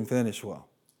 didn't finish well.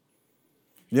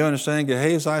 You understand?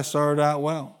 Gehazi started out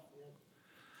well.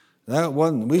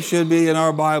 We should be in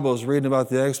our Bibles reading about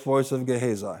the exploits of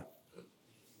Gehazi.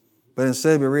 But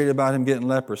instead we read about him getting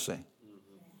leprosy.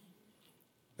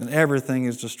 And everything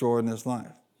is destroyed in his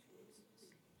life.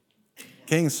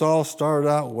 King Saul started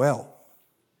out well.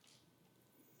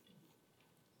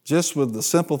 Just with the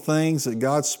simple things that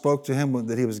God spoke to him,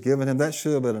 that he was giving him, that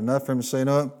should have been enough for him to say,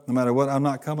 no matter what, I'm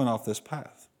not coming off this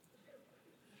path.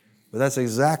 But that's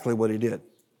exactly what he did.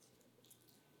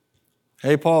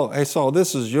 Hey Saul,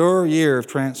 this is your year of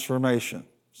transformation.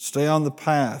 Stay on the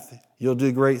path. You'll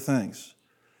do great things.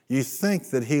 You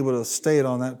think that he would have stayed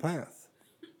on that path.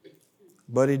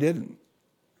 But he didn't.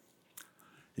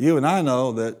 You and I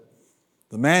know that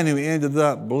the man who ended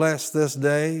up blessed this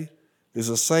day is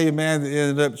the same man that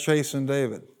ended up chasing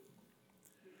David.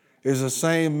 Is the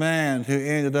same man who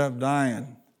ended up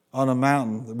dying on a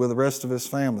mountain with the rest of his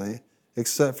family,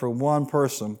 except for one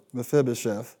person,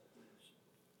 Mephibosheth,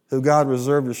 who God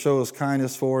reserved to show his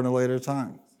kindness for in a later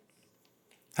time.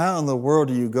 How in the world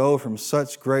do you go from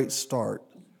such great start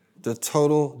to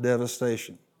total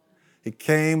devastation? He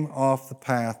came off the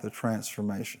path of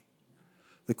transformation.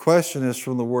 The question is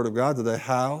from the Word of God today,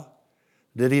 how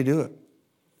did he do it?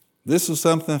 This is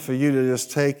something for you to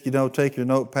just take your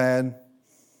notepad,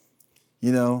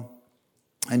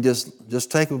 and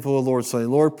just take it before the Lord and say,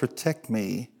 Lord, protect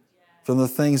me from the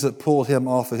things that pulled him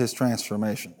off of his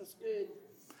transformation.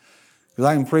 Because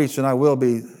I can preach and I will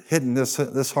be hitting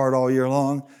this hard all year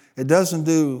long. It doesn't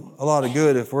do a lot of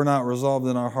good if we're not resolved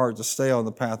in our heart to stay on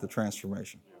the path of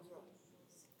transformation.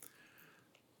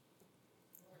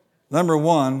 Number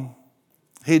one,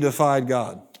 he defied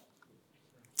God.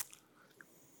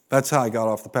 That's how he got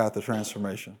off the path of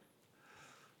transformation.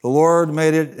 The Lord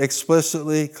made it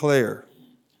explicitly clear.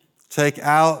 Take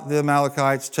out the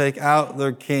Amalekites, take out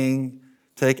their king,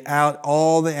 take out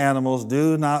all the animals,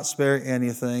 do not spare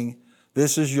anything.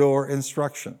 This is your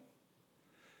instruction.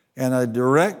 And a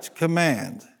direct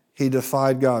command he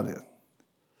defied God in.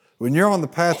 When you're on the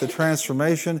path of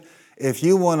transformation, if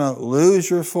you want to lose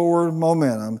your forward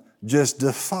momentum, just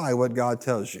defy what God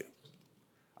tells you.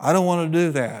 I don't want to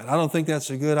do that. I don't think that's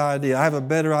a good idea. I have a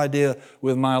better idea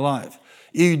with my life.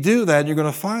 You do that, you're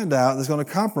going to find out it's going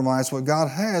to compromise what God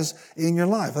has in your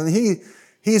life. And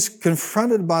he's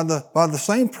confronted by the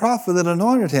same prophet that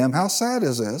anointed him. How sad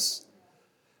is this?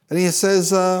 And he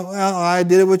says, well, I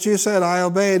did what you said. I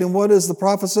obeyed. And what does the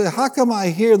prophet say? How come I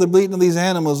hear the bleating of these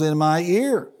animals in my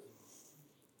ear?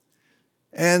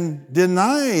 And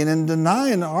denying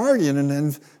and arguing.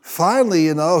 And finally,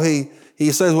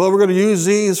 he says, well, we're going to use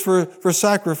these for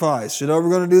sacrifice. We're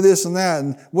going to do this and that.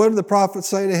 And what did the prophet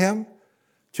say to him?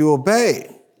 To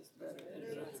obey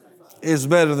is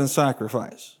better than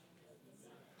sacrifice.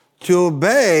 To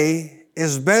obey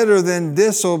is better than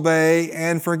disobey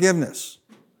and forgiveness.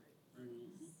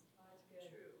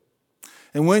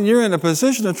 And when you're in a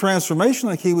position of transformation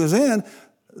like he was in,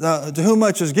 to whom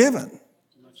much is given,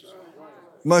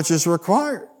 much is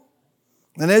required.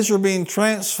 And as you're being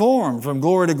transformed from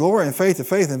glory to glory and faith to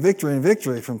faith and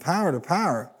victory, from power to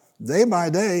power, day by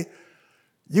day,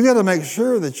 you got to make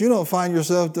sure that you don't find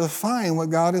yourself defying what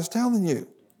God is telling you.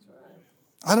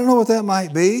 I don't know what that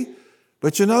might be,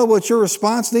 but you know what your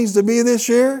response needs to be this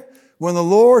year? When the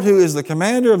Lord, who is the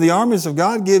commander of the armies of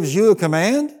God, gives you a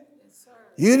command,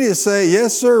 you need to say,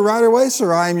 yes, sir, right away,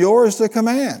 sir, I am yours to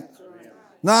command.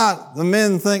 Not the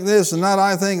men think this and not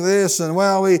I think this, and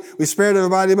well, we spared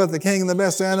everybody but the king and the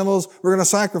best animals. We're going to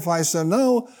sacrifice them.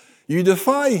 No, you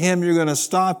defy him, you're going to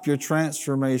stop your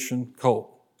transformation cold.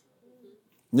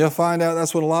 You'll find out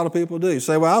that's what a lot of people do. You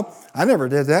say, well, I never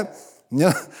did that.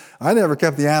 I never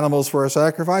kept the animals for a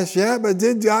sacrifice. Yeah, but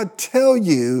did God tell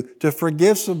you to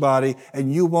forgive somebody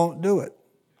and you won't do it?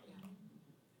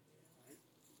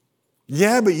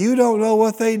 Yeah, but you don't know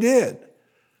what they did.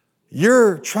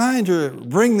 You're trying to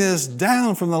bring this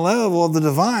down from the level of the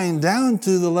divine down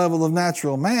to the level of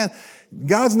natural man.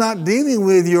 God's not dealing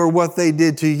with you or what they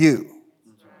did to you.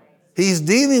 He's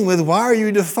dealing with, why are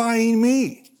you defying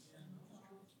me?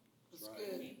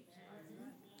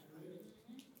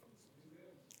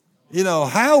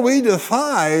 How we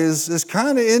defy is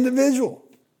kind of individual.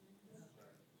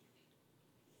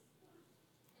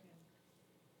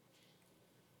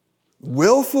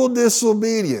 Willful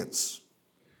disobedience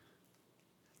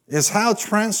is how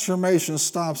transformation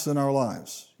stops in our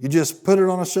lives. You just put it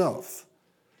on a shelf.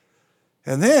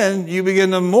 And then you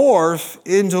begin to morph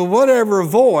into whatever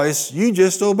voice you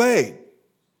just obeyed.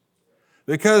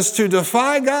 Because to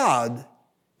defy God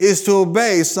is to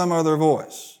obey some other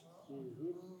voice.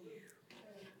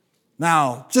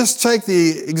 Now, just take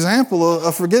the example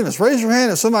of forgiveness. Raise your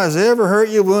hand if somebody's ever hurt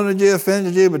you, wounded you,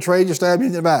 offended you, betrayed you, stabbed you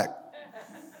in the back.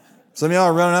 Some of y'all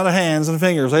are running out of hands and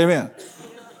fingers. Amen.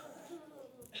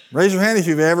 Raise your hand if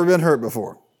you've ever been hurt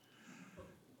before.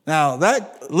 Now,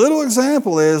 that little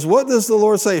example is, what does the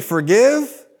Lord say?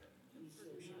 Forgive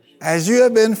as you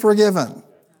have been forgiven.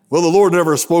 Well, the Lord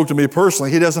never spoke to me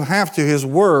personally. He doesn't have to. His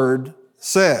word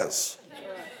says,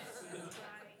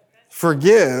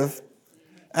 forgive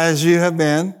as you have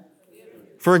been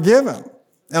forgiven.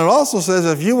 And it also says,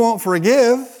 if you won't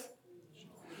forgive,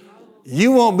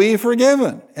 you won't be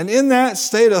forgiven. And in that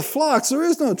state of flux, there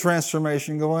is no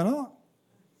transformation going on.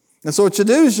 And so what you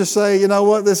do is just say, you know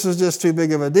what, this is just too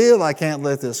big of a deal. I can't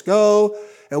let this go.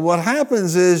 And what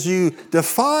happens is you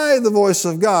defy the voice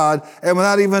of God, and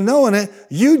without even knowing it,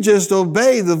 you just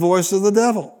obey the voice of the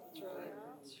devil.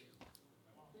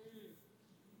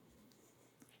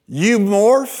 You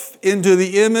morph into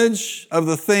the image of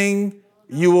the thing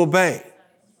you obey.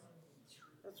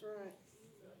 That's right.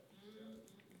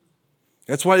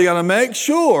 That's why you got to make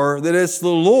sure that it's the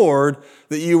Lord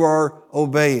that you are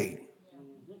obeying.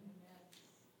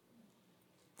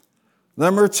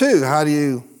 Number 2, how do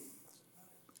you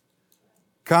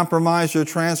compromise your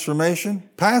transformation?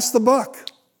 Pass the buck.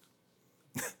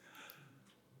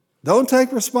 Don't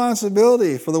take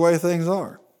responsibility for the way things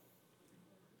are.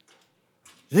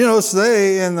 You know,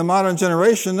 today in the modern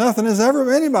generation, nothing is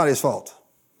ever anybody's fault.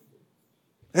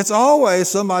 It's always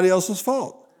somebody else's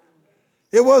fault.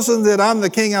 It wasn't that I'm the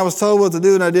king, I was told what to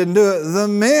do and I didn't do it. The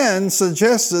men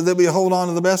suggested that we hold on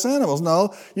to the best animals.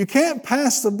 No, you can't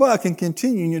pass the buck and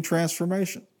continue in your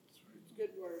transformation. Good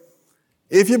word.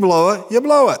 If you blow it, you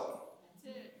blow it.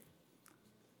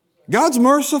 God's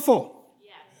merciful.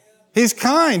 He's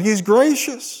kind. He's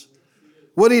gracious.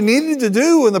 What he needed to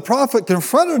do when the prophet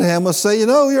confronted him was say, you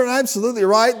know, you're absolutely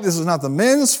right. This is not the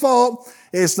men's fault.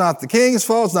 It's not the king's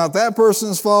fault. It's not that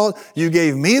person's fault. You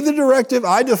gave me the directive.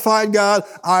 I defied God.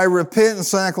 I repent and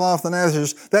sackcloth and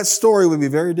ashes. That story would be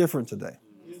very different today.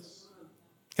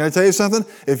 Can I tell you something?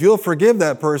 If you'll forgive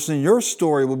that person, your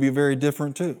story will be very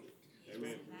different too.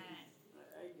 Amen.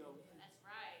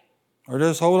 Or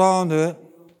just hold on to it.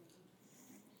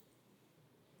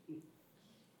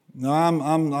 No,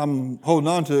 I'm holding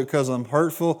on to it because I'm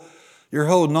hurtful. You're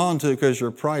holding on to it because you're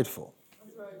prideful.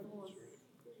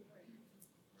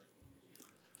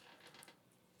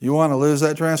 You want to lose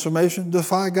that transformation?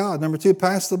 Defy God. Number 2,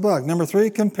 pass the buck. Number 3,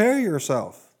 compare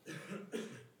yourself.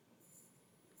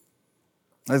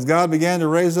 As God began to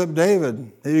raise up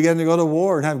David, he began to go to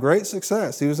war and have great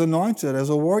success. He was anointed as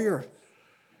a warrior.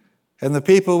 And the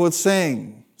people would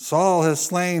sing, Saul has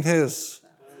slain his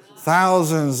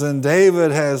thousands and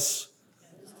David has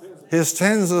his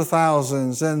tens of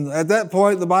thousands. And at that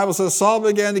point, the Bible says Saul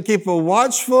began to keep a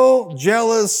watchful,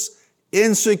 jealous,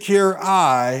 insecure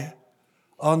eye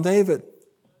on David.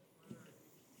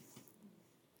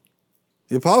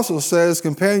 The apostle says,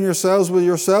 comparing yourselves with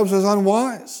yourselves is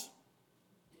unwise.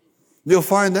 You'll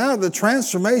find out that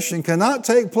transformation cannot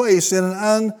take place in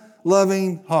an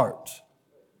unloving heart.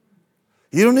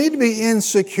 You don't need to be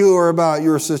insecure about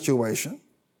your situation.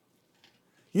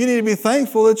 You need to be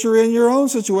thankful that you're in your own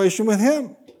situation with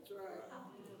Him. That's right.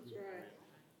 That's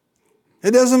right.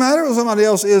 It doesn't matter what somebody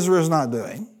else is or is not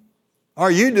doing.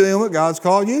 Are you doing what God's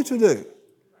called you to do?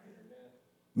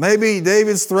 Maybe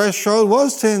David's threshold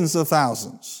was tens of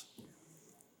thousands.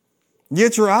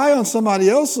 Get your eye on somebody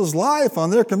else's life, on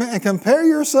their command, and compare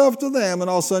yourself to them, and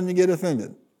all of a sudden you get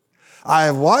offended. I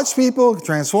have watched people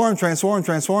transform,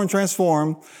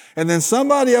 and then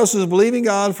somebody else is believing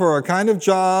God for a kind of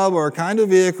job or a kind of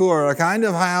vehicle or a kind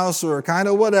of house or a kind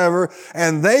of whatever,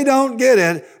 and they don't get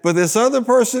it, but this other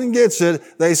person gets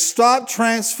it. They stop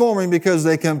transforming because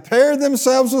they compared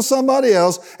themselves with somebody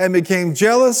else and became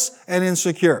jealous and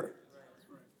insecure.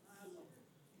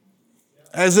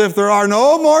 As if there are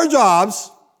no more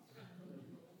jobs,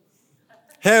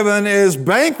 heaven is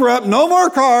bankrupt, no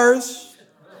more cars,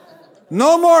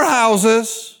 no more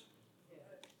houses.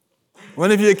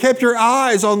 When if you kept your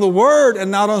eyes on the Word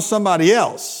and not on somebody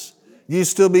else, you'd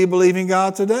still be believing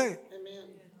God today. Amen.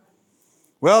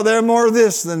 Well, they're more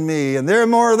this than me, and they're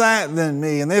more that than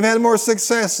me, and they've had more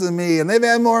success than me, and they've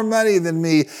had more money than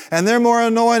me, and they're more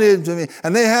anointed than me,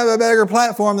 and they have a bigger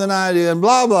platform than I do, and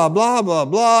blah, blah, blah, blah,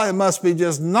 blah. It must be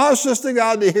just nauseous to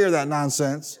God to hear that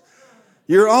nonsense.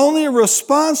 You're only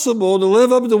responsible to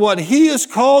live up to what He has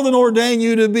called and ordained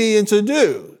you to be and to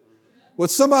do.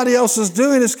 What somebody else is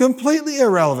doing is completely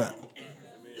irrelevant.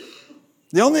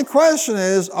 The only question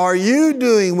is, are you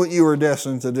doing what you were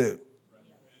destined to do?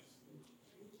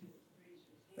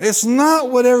 It's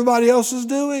not what everybody else is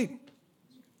doing.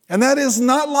 And that is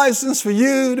not license for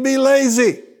you to be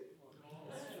lazy.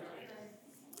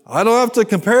 I don't have to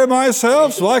compare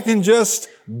myself, so I can just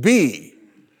be.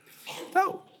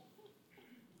 No.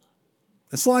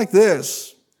 It's like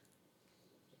this.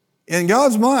 In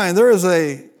God's mind, there is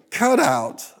a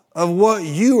cutout of what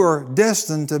you are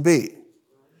destined to be.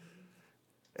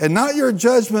 And not your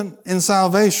judgment in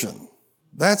salvation.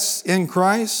 That's in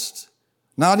Christ,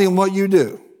 not in what you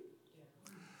do.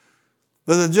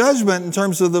 But the judgment in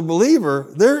terms of the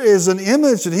believer, there is an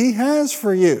image that He has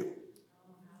for you.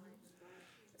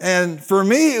 And for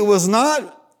me, it was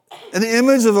not an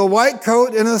image of a white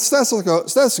coat and a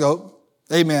stethoscope.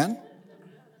 Amen.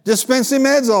 Dispensing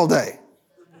meds all day.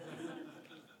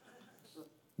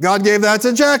 God gave that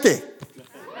to Jackie.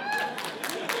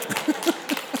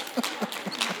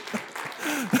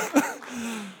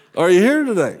 Are you here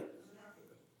today?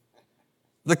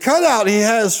 The cutout He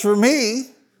has for me,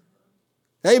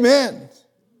 amen,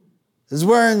 is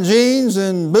wearing jeans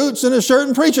and boots and a shirt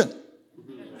and preaching.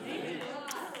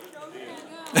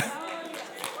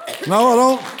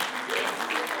 No,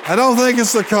 I don't think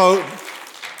it's the coat.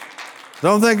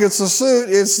 Don't think it's the suit.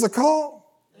 It's the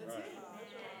call.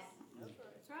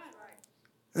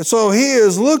 And so He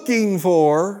is looking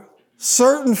for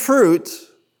certain fruit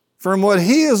from what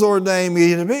He has ordained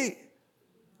me to be.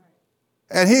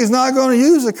 And He's not going to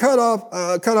use a cutout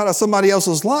of somebody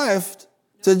else's life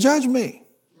to judge me.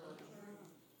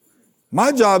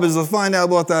 My job is to find out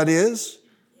what that is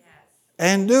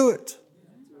and do it.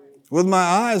 With my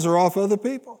eyes are off other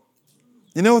people.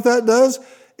 You know what that does?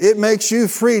 It makes you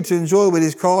free to enjoy what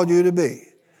He's called you to be.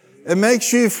 It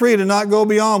makes you free to not go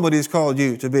beyond what He's called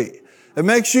you to be. It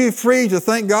makes you free to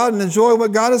thank God and enjoy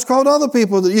what God has called other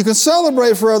people. That you can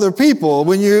celebrate for other people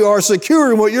when you are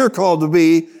secure in what you're called to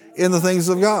be in the things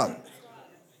of God.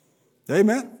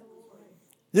 Amen.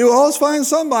 You always find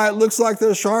somebody that looks like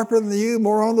they're sharper than you,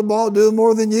 more on the ball, doing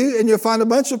more than you, and you'll find a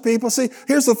bunch of people. See,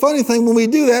 here's the funny thing. When we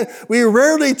do that, we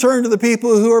rarely turn to the people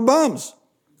who are bums.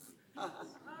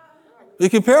 We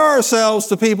compare ourselves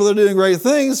to people that are doing great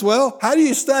things. Well, how do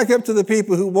you stack up to the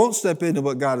people who won't step into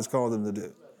what God has called them to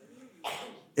do?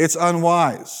 It's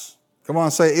unwise. Come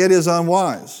on, say, it is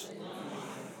unwise.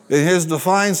 In His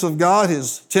defiance of God,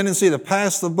 His tendency to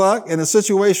pass the buck in a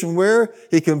situation where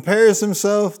He compares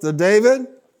Himself to David,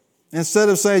 instead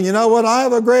of saying, you know what, I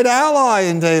have a great ally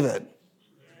in David.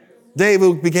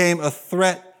 David became a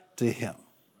threat to him.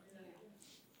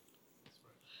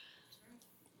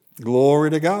 Glory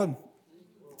to God.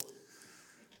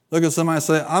 Look at somebody and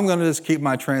say, I'm going to just keep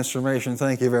my transformation.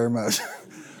 Thank you very much.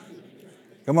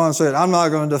 Come on, say it. I'm not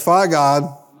going to defy God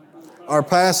or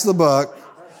pass the buck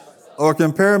or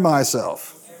compare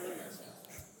myself.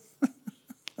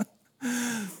 Do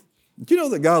you know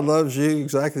that God loves you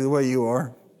exactly the way you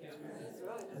are?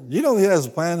 You know He has a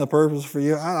plan and a purpose for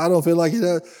you. I don't feel like He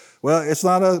does. Well, it's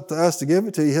not up to us to give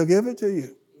it to you. He'll give it to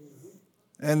you.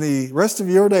 And the rest of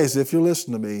your days, if you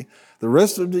listen to me, the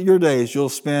rest of your days you'll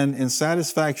spend in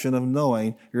satisfaction of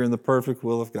knowing you're in the perfect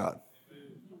will of God.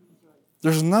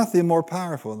 There's nothing more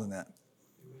powerful than that.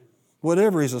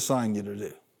 Whatever He's assigned you to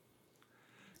do.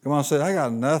 Come on, say, I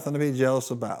got nothing to be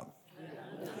jealous about.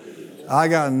 I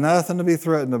got nothing to be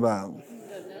threatened about.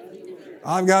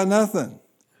 I've got nothing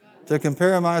to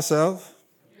compare myself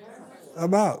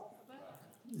about.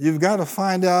 You've got to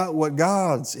find out what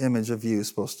God's image of you is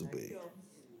supposed to be.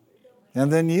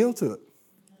 And then yield to it.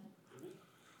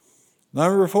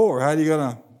 Number 4, how are you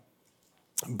going to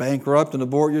bankrupt and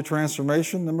abort your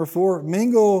transformation? Number 4,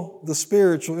 mingle the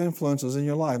spiritual influences in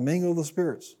your life. Mingle the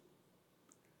spirits.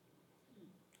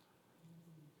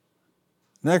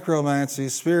 Necromancy,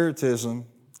 spiritism,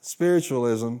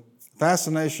 spiritualism,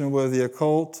 fascination with the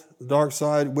occult, the dark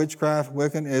side, witchcraft,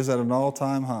 Wiccan is at an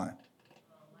all-time high.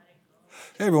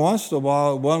 Every once in a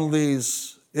while, one of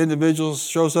these individuals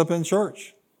shows up in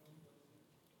church.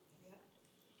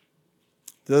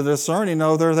 The discerning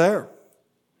know they're there.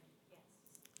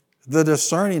 The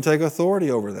discerning take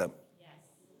authority over them.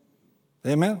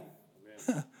 Amen?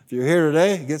 If you're here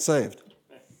today, get saved.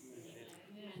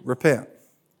 Repent.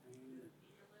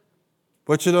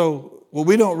 But you know, what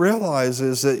we don't realize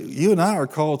is that you and I are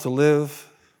called to live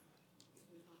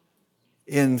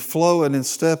in flow and in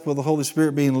step with the Holy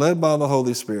Spirit, being led by the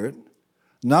Holy Spirit,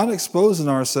 not exposing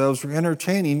ourselves for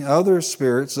entertaining other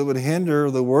spirits that would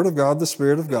hinder the Word of God, the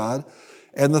Spirit of God,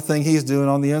 and the thing He's doing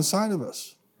on the inside of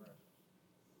us.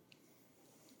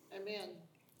 Amen.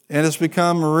 And it's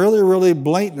become really, really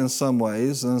blatant in some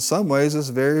ways, and in some ways it's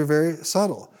very, very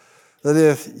subtle. That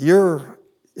if you're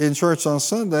in church on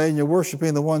Sunday and you're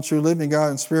worshiping the one true living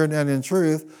God in spirit and in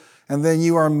truth, and then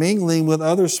you are mingling with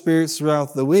other spirits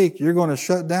throughout the week, you're going to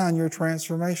shut down your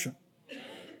transformation.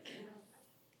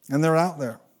 And they're out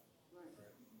there.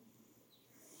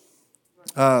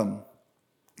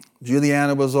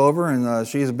 Juliana was over, and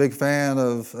she's a big fan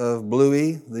of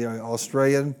Bluey, the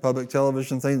Australian public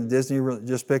television thing that Disney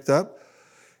just picked up.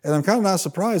 And I'm kind of not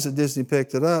surprised that Disney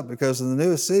picked it up, because in the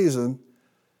newest season,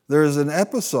 there's an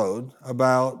episode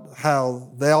about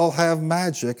how they all have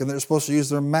magic and they're supposed to use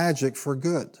their magic for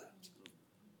good.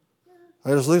 I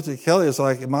just looked at Kelly, it's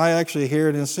like, am I actually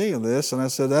hearing and seeing this? And I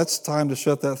said, that's time to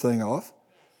shut that thing off.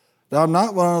 Now, I'm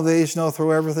not one of these,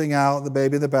 throw everything out, the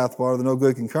baby in the bathwater, the no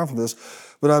good can come from this.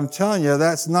 But I'm telling you,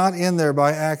 that's not in there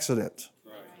by accident.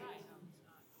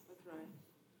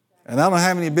 And I don't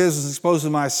have any business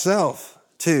exposing myself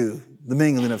to the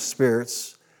mingling of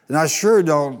spirits. And I sure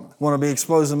don't want to be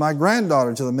exposing my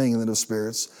granddaughter to the mingling of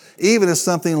spirits, even if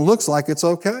something looks like it's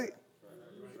okay.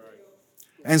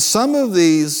 And some of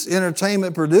these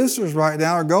entertainment producers right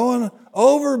now are going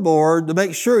overboard to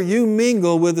make sure you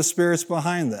mingle with the spirits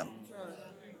behind them.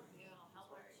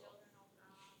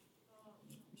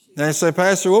 And they say,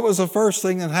 Pastor, what was the first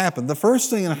thing that happened? The first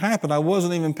thing that happened, I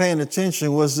wasn't even paying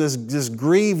attention, was this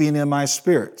grieving in my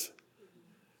spirit.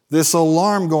 This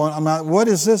alarm going, I'm not, what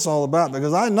is this all about?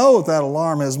 Because I know what that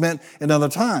alarm has meant in other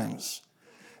times.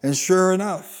 And sure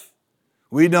enough,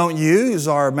 we don't use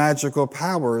our magical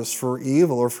powers for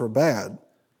evil or for bad.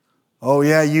 Oh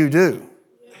yeah, you do.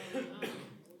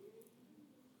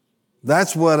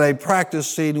 That's what a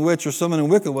practicing witch or someone in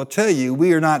Wicca will tell you.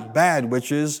 We are not bad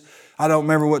witches. I don't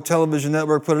remember what television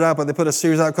network put it out, but they put a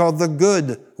series out called The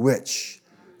Good Witch.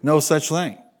 No such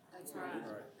thing.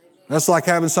 That's like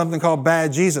having something called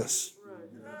Bad Jesus.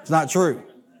 It's not true.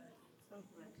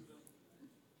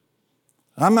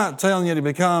 I'm not telling you to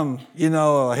become,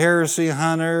 a heresy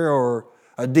hunter or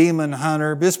a demon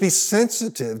hunter. Just be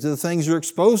sensitive to the things you're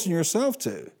exposing yourself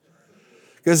to.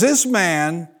 Because this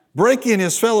man, breaking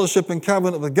his fellowship and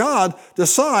covenant with God,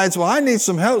 decides, well, I need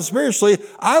some help spiritually.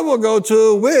 I will go to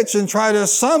a witch and try to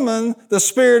summon the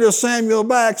spirit of Samuel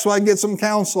back so I can get some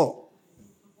counsel.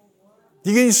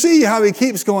 You can see how he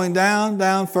keeps going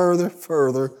down, further.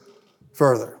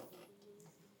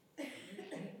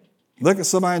 Look at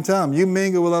somebody and tell them, you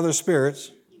mingle with other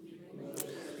spirits,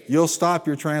 you'll stop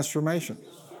your transformation.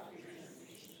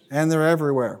 And they're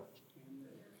everywhere.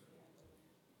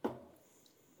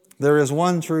 There is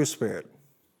one true spirit.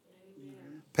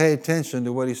 Pay attention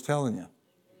to what he's telling you.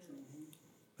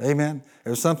 Amen.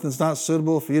 If something's not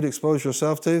suitable for you to expose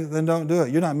yourself to, then don't do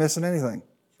it. You're not missing anything.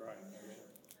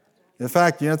 In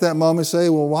fact, at that moment say,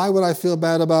 well, why would I feel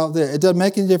bad about this? It doesn't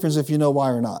make any difference if you know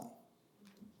why or not.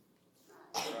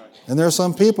 And there are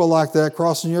some people like that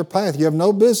crossing your path you have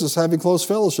no business having close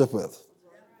fellowship with.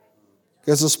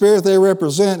 Because the spirit they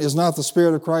represent is not the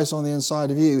Spirit of Christ on the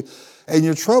inside of you. And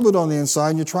you're troubled on the inside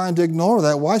and you're trying to ignore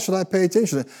that. Why should I pay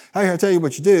attention? How can I tell you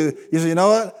what you do? You say, you know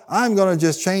what? I'm going to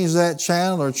just change that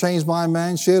channel or change my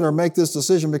mindset or make this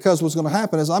decision, because what's going to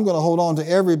happen is I'm going to hold on to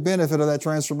every benefit of that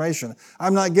transformation.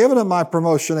 I'm not giving up my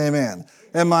promotion, amen,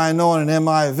 and my anointing and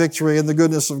my victory and the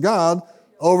goodness of God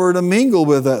over to mingle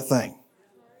with that thing.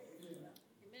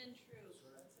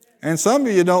 And some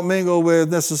of you don't mingle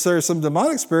with necessarily some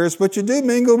demonic spirits, but you do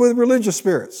mingle with religious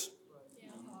spirits.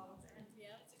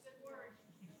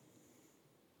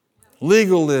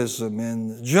 Legalism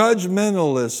and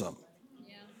judgmentalism.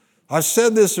 I've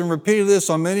said this and repeated this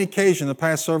on many occasions in the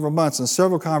past several months in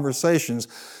several conversations.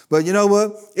 But you know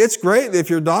what? It's great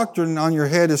if your doctrine on your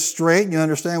head is straight and you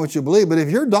understand what you believe. But if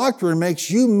your doctrine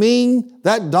makes you mean,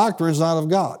 that doctrine is not of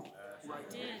God.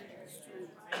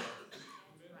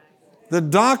 The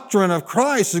doctrine of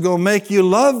Christ is going to make you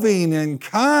loving and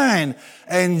kind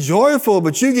and joyful,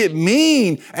 but you get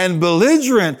mean and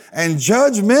belligerent and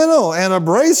judgmental and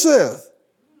abrasive.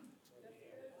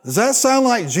 Does that sound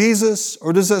like Jesus,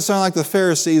 or does that sound like the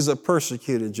Pharisees that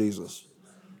persecuted Jesus?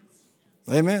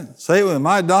 Amen. Say it with me.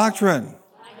 My doctrine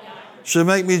should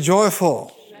make me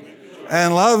joyful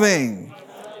and loving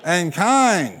and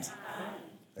kind.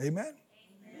 Amen.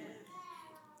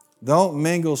 Don't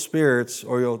mingle spirits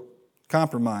or you'll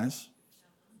compromise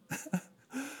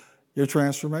your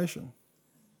transformation.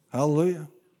 Hallelujah.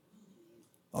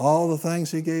 All the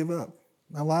things he gave up.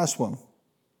 Now, last one.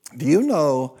 Do you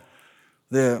know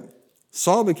that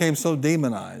Saul became so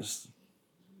demonized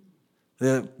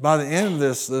that by the end of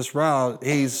this route,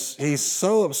 he's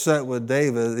so upset with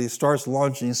David, he starts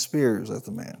launching spears at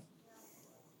the man.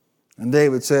 And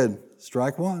David said,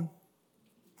 strike one.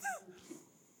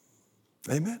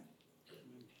 Amen.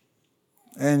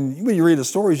 And when you read the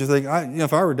stories, you think,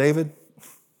 if I were David,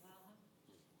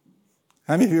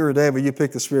 how many of you were David, you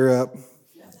pick the spear up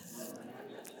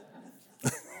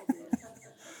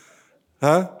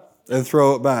Huh? And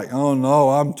throw it back. Oh no,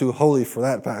 I'm too holy for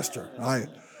that, Pastor.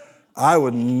 I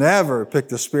would never pick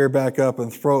the spear back up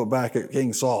and throw it back at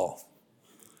King Saul.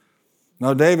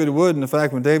 No, David wouldn't. In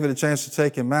fact, when David had a chance to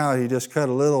take him out, he just cut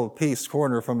a little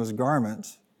corner from his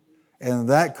garment, and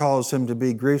that caused him to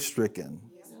be grief-stricken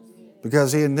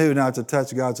because he knew not to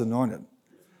touch God's anointed.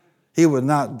 He would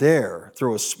not dare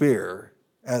throw a spear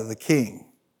at the king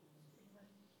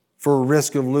for a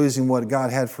risk of losing what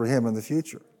God had for him in the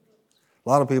future. A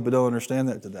lot of people don't understand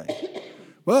that today.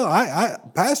 Well,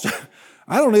 Pastor,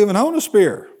 I don't even own a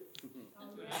spear.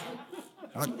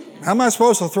 How am I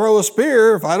supposed to throw a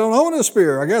spear if I don't own a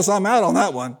spear? I guess I'm out on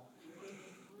that one.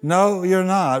 No, you're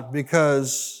not,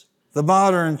 because the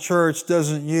modern church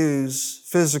doesn't use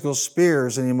physical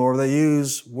spears anymore. They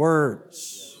use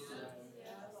words.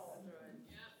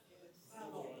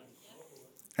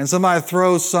 And somebody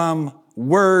throws some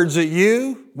words at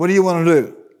you, what do you want to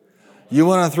do? You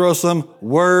want to throw some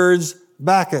words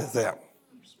back at them.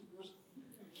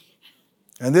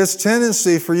 And this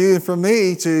tendency for you and for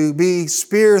me to be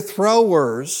spear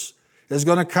throwers is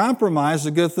going to compromise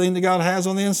the good thing that God has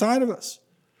on the inside of us.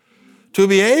 To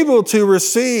be able to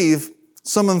receive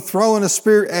someone throwing a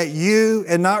spear at you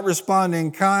and not responding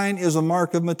in kind is a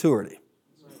mark of maturity.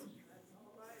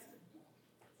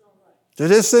 To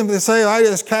just simply say, I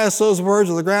just cast those words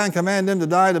to the ground, command them to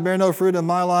die, to bear no fruit in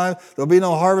my life. There'll be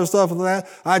no harvest off of that.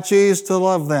 I choose to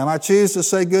love them. I choose to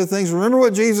say good things. Remember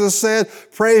what Jesus said,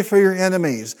 pray for your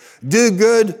enemies. Do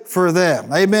good for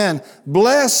them. Amen.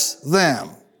 Bless them.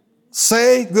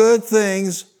 Say good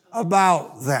things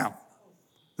about them.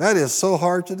 That is so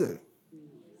hard to do.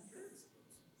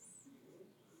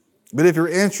 But if you're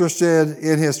interested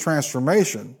in his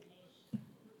transformation,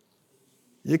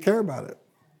 you care about it.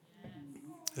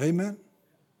 Amen.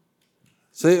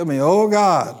 See, oh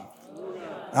God,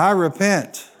 I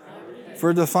repent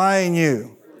for defying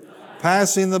you,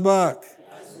 passing the buck,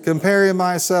 comparing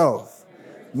myself,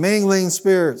 mingling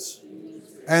spirits,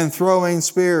 and throwing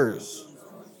spears.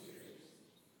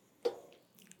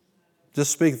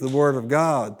 Just speak the word of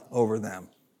God over them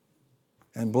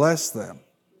and bless them.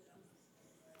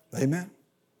 Amen.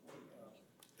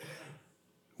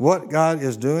 What God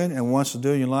is doing and wants to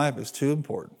do in your life is too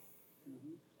important.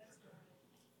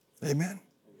 Amen.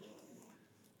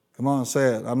 Come on,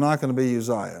 say it. I'm not going to be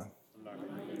Uzziah.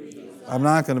 I'm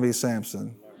not going to be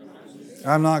Samson.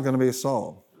 I'm not going to be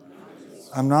Saul.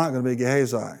 I'm not going to be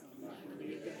Gehazi.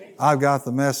 I've got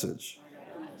the message.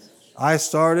 I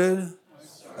started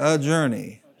a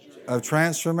journey of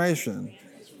transformation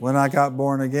when I got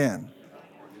born again.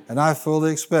 And I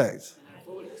fully expect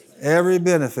every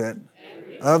benefit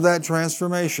of that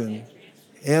transformation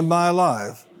in my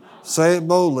life. Say it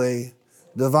boldly.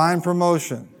 Divine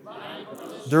promotion,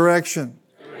 direction,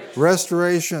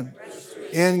 restoration,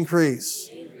 increase,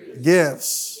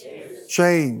 gifts,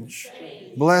 change,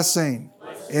 blessing,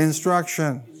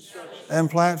 instruction,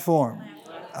 and platform.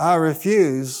 I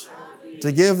refuse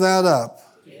to give that up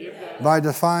by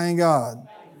defying God,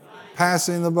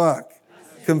 passing the buck,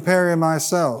 comparing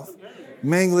myself,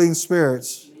 mingling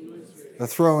spirits, or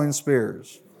throwing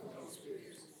spears.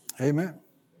 Amen.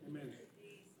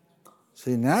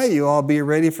 See, now you all be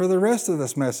ready for the rest of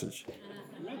this message.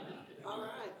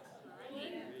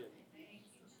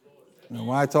 And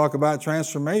why talk about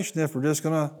transformation if we're just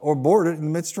going to abort it in the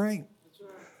midstream?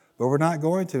 But we're not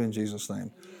going to in Jesus'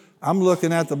 name. I'm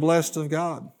looking at the blessed of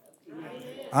God.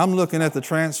 I'm looking at the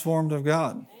transformed of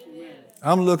God.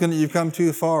 I'm looking at you've come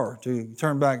too far to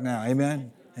turn back now.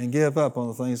 Amen? And give up on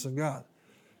the things of God.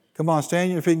 Come on,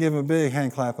 stand your feet and give him a big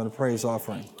hand clap and a praise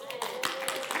offering.